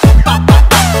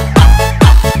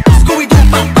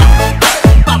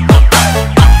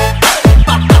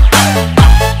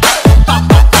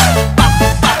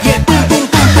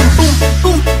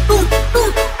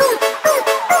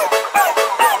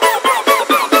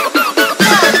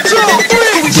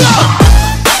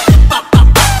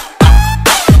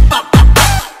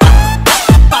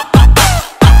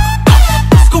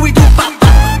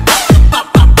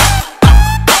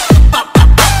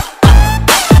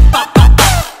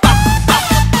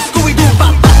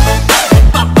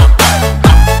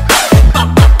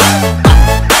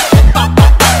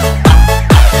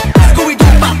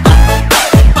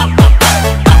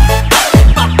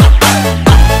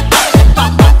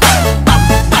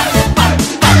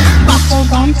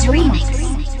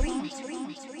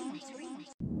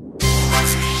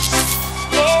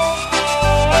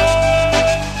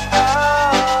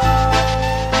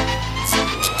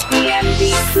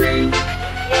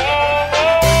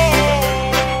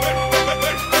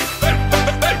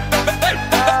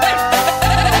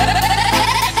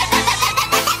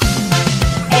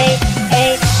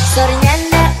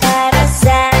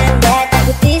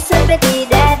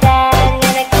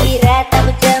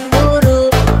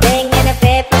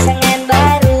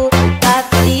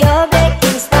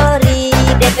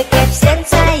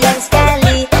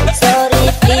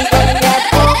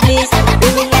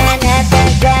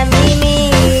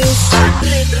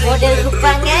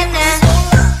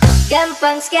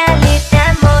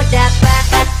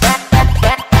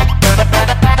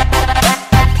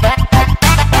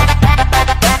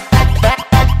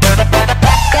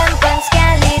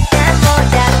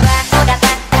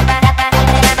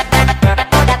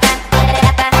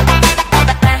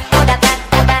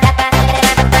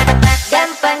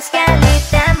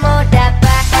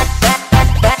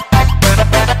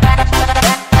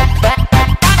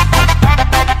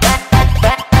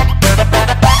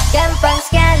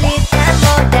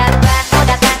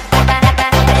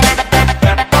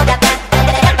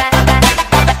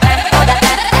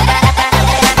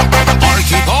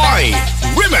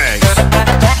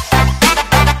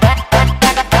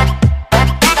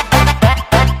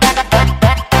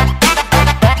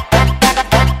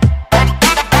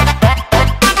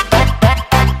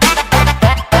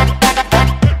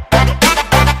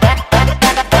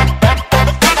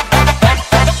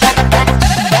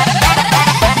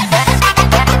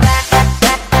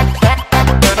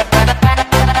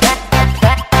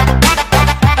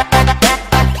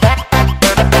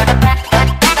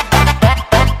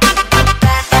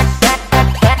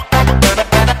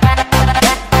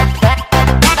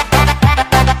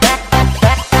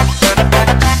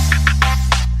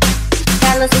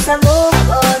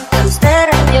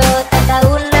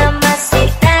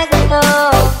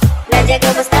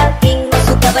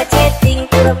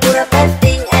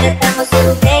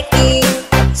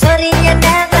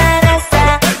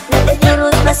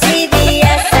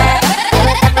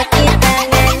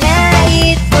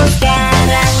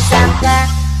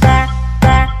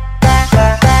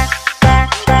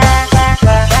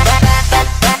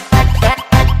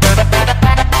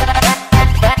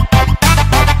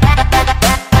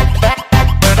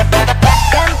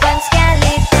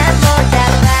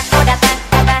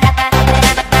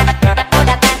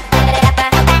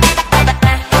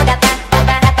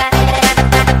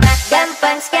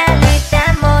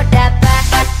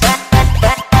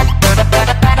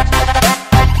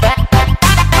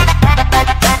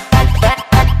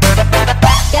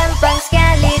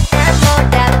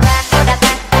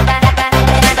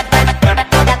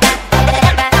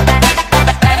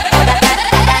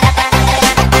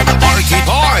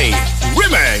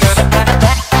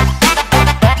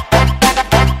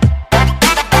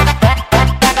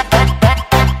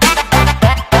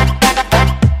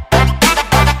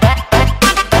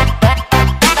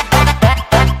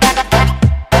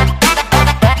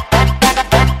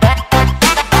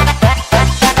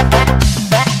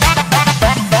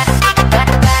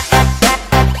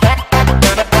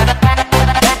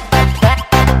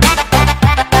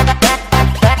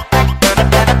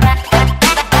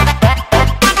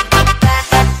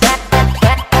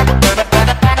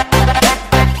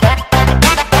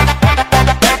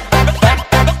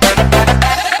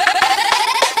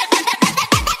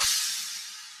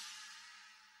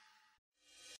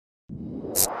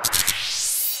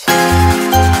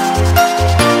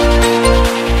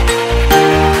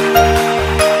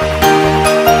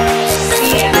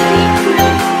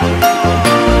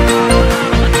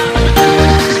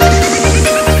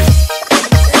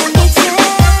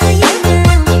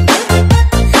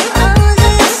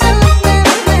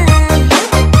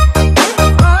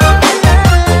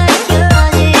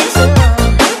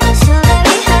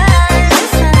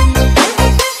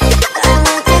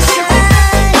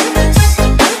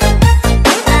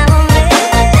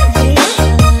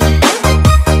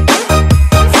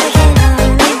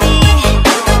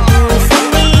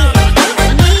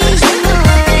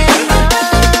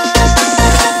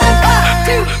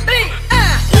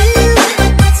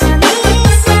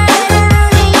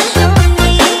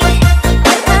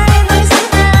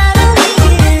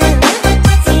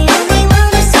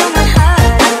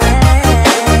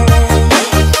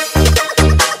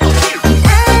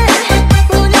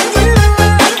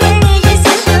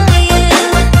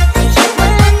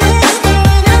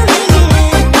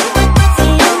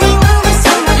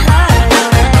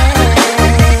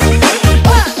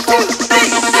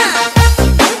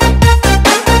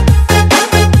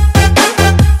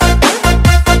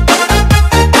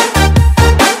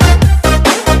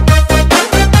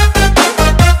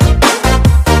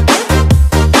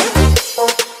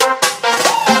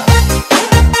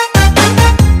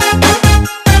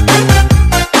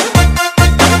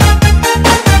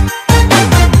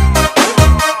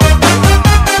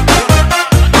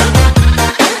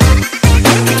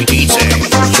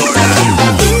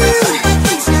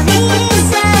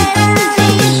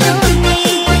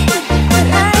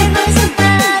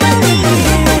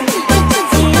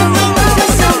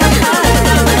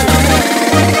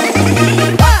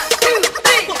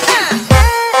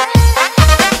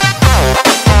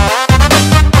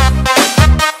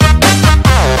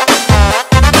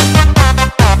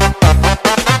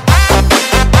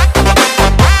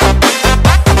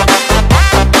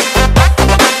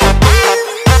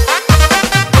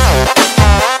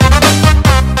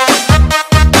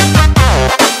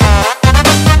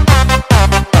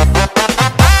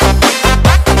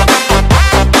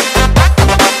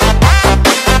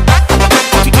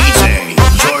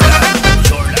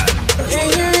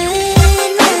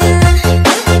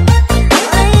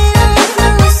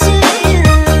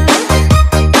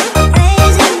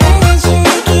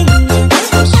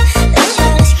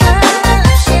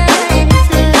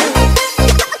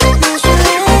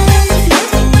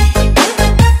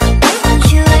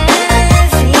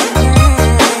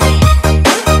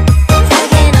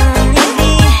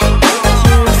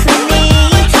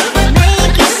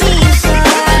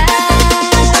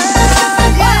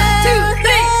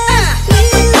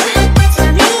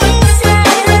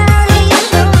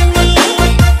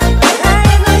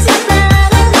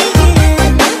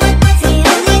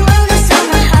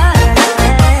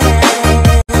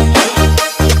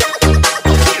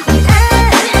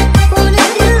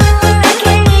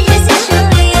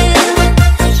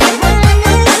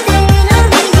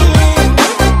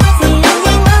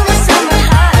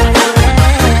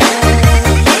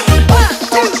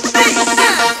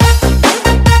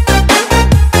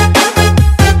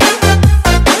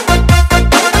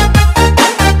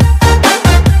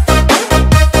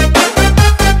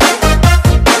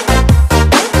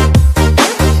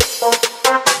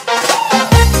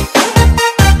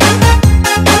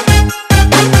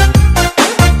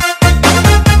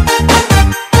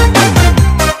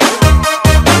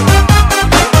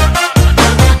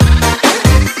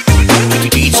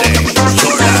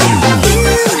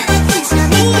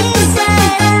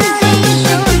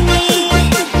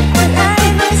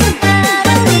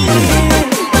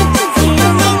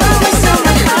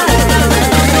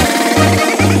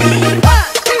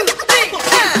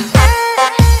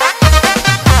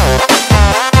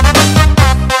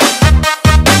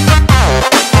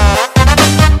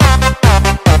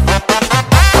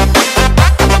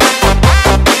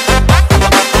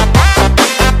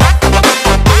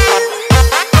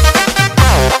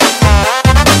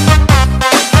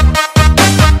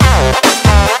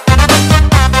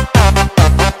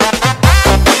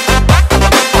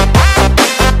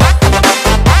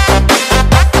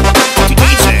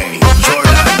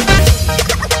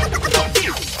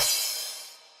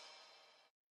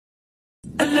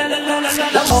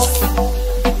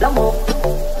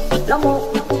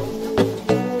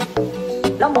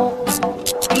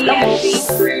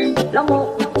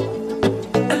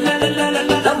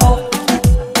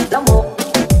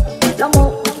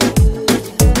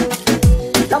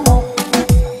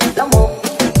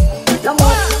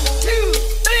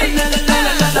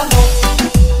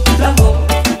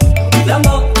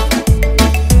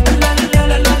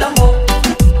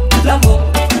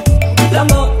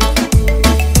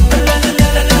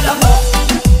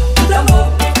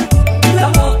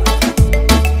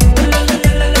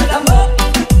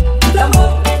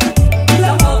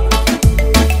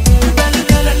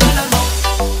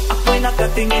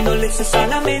 Tingin ulit sa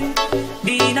salamin,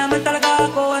 di naman talaga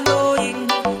ako annoying.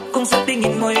 Kung sa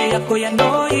tingin mo'y ako'y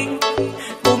annoying,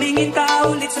 tumingin ka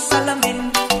ulit sa salamin.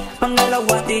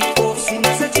 Pangalawa di ko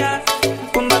sinasadya,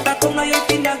 kung baka ko ngayon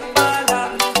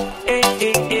pinagpala.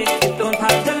 You don't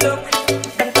have to look,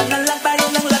 kanta na lang tayo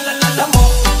ng lalala.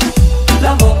 Lamok,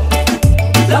 lamok,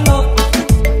 lamok,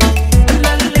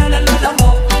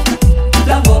 lamok,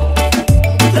 lamok,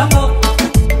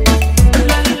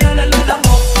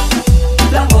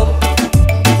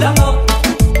 lamok.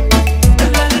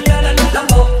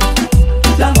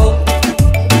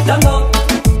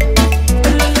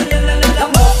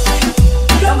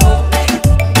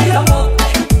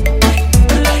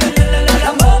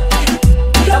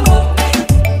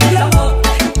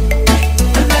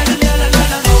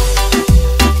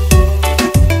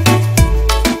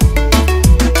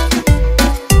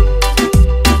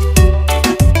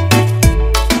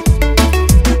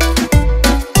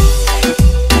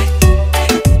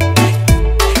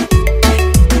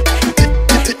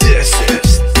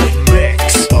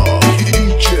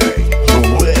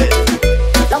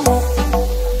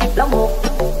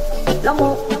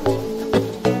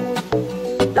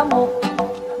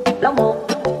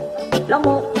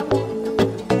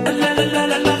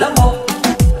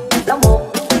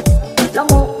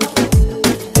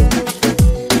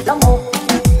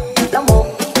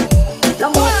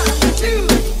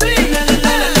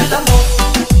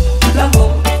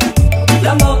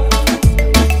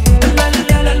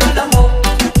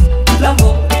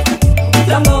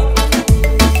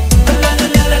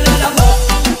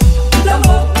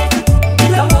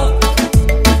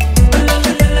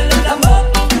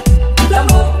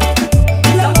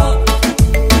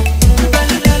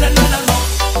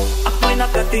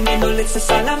 Tingin ulit sa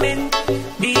salamin,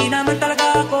 di naman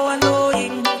talaga ako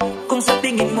annoying. Kung sa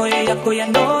tingin mo'y ako'y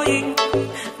annoying,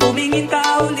 tumingin ka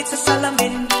ulit sa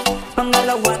salamin.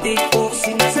 Pangalawa di ko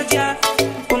sinasadya,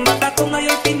 kung baka ko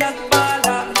ngayon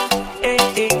pinagpala.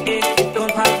 You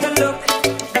don't have to look,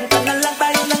 kanta na lang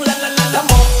tayo ng lalala.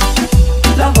 Lamok,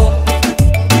 lamok,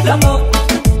 lamok,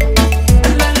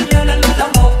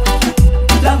 lamok,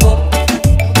 lamok,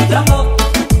 lamok.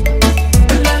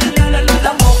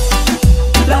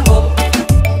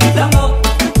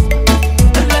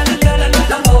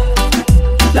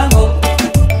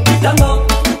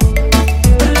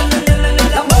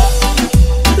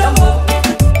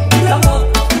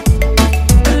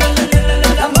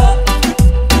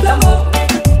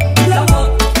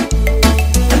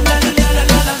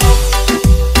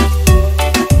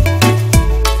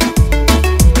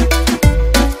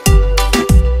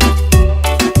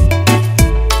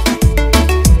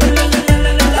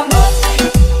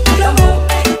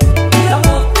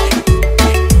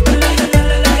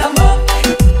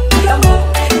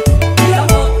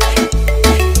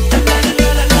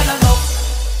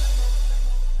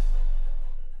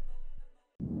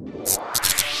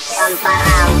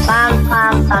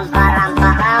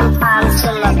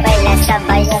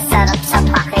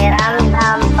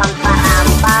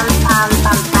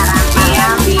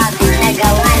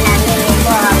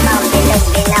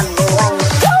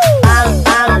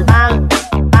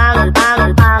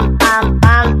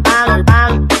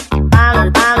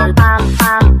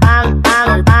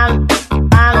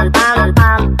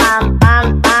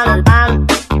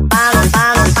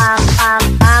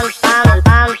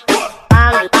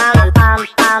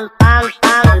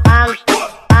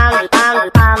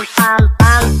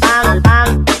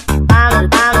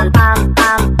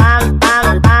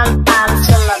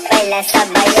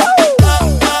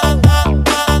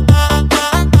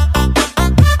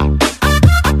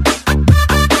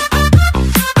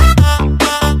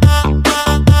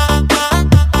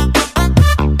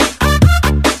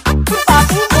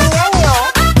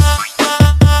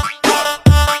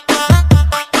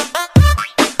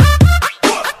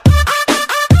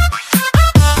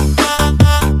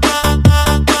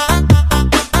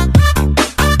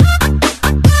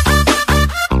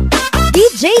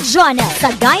 Jonah sa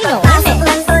Dino. Pasok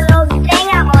ng tulog,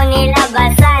 tenga ko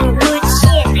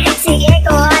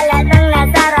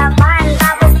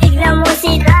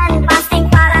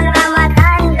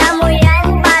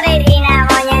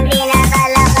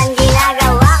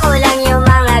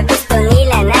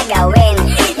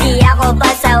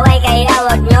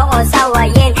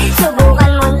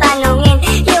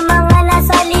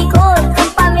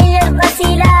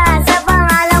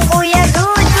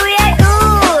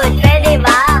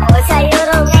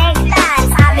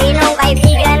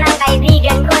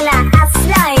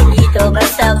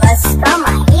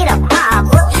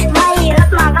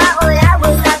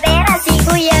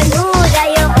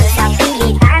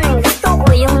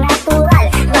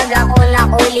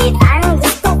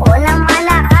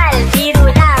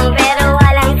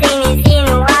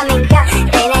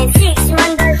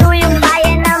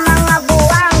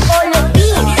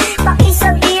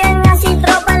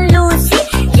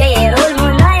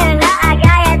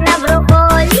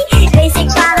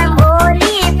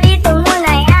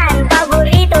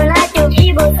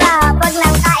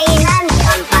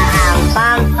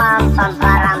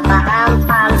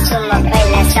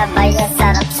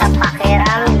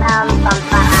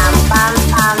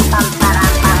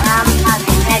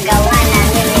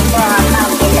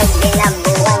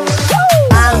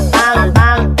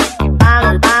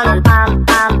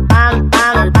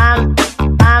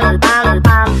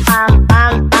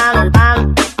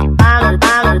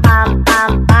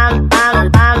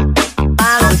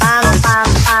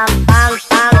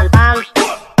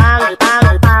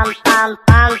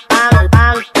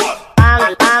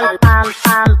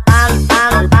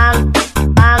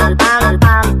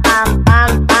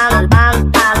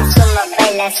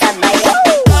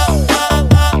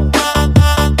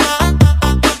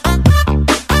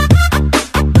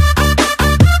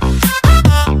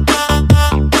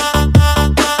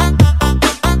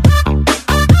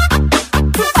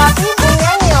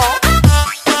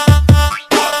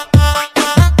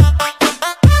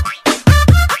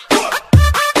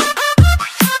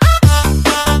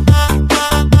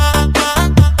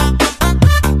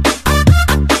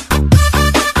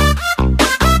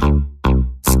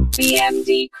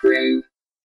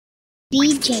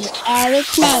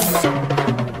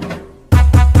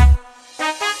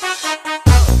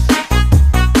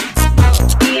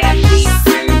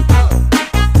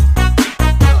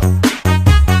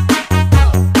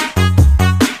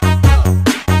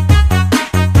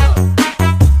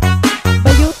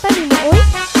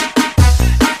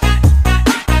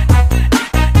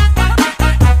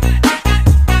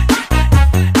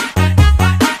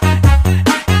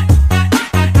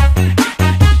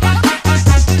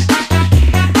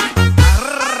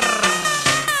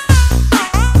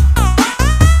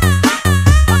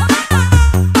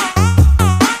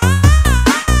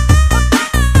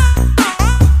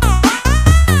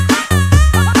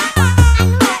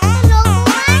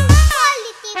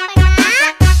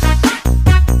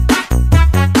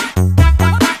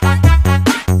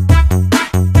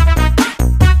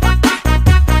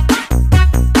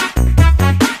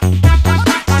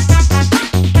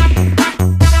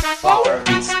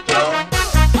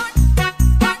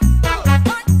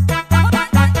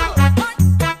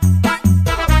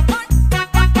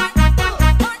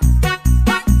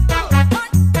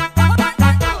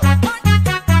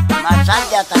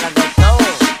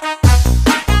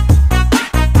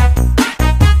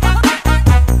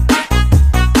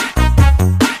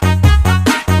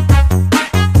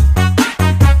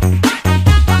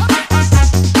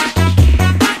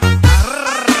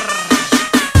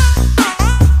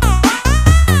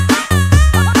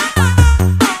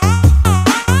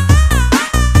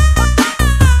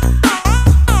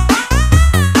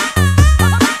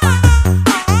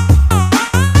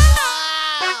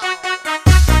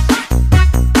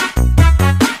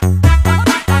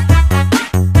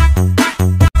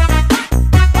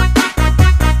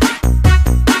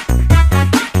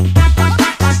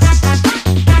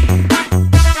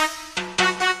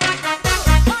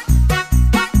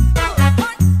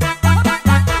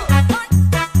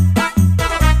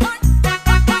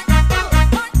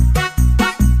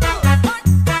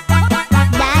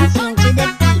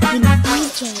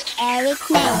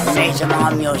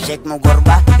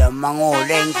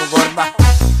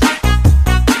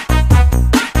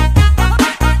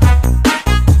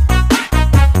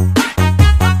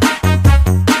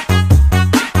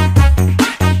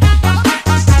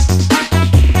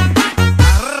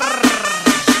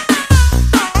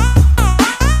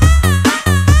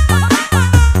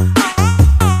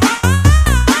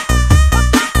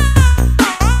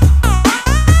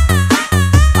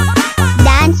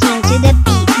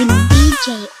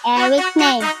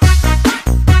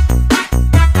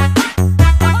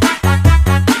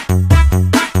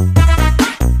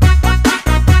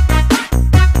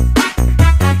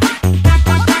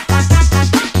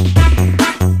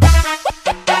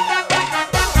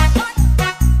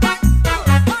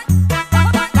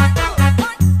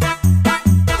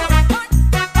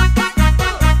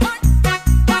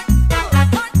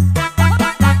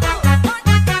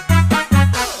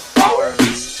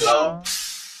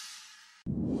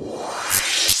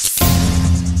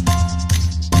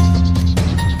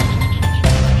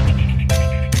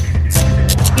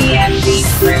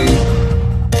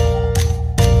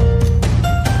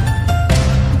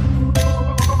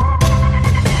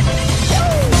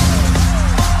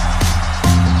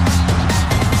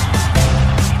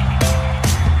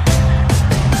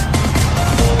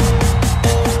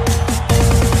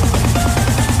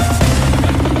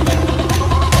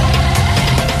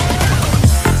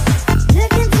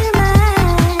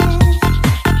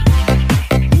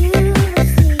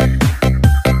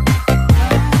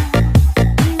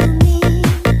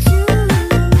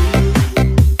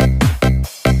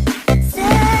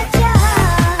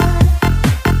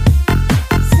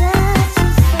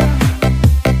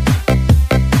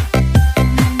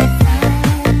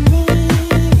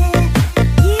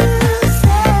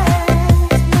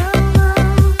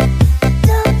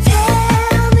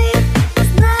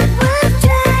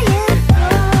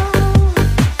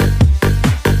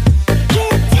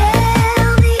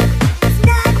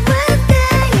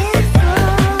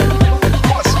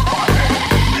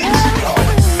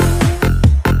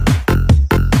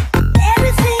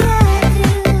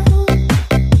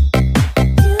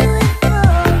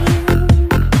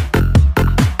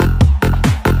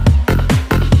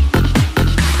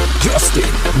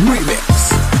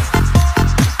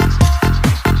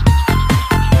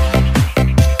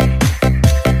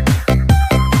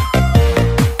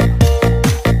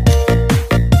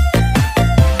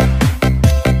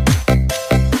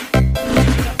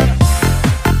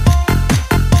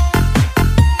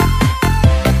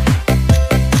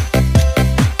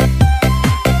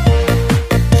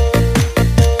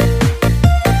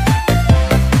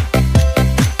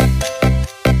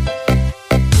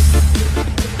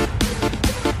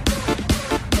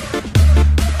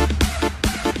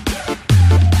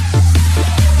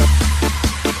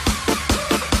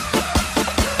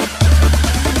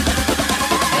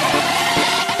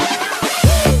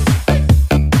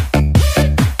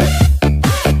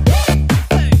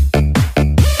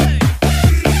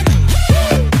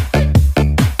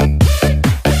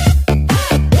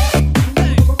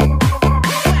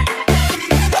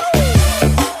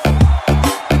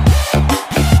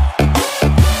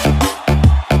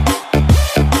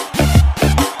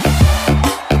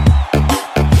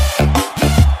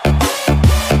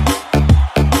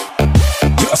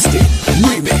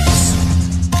remix.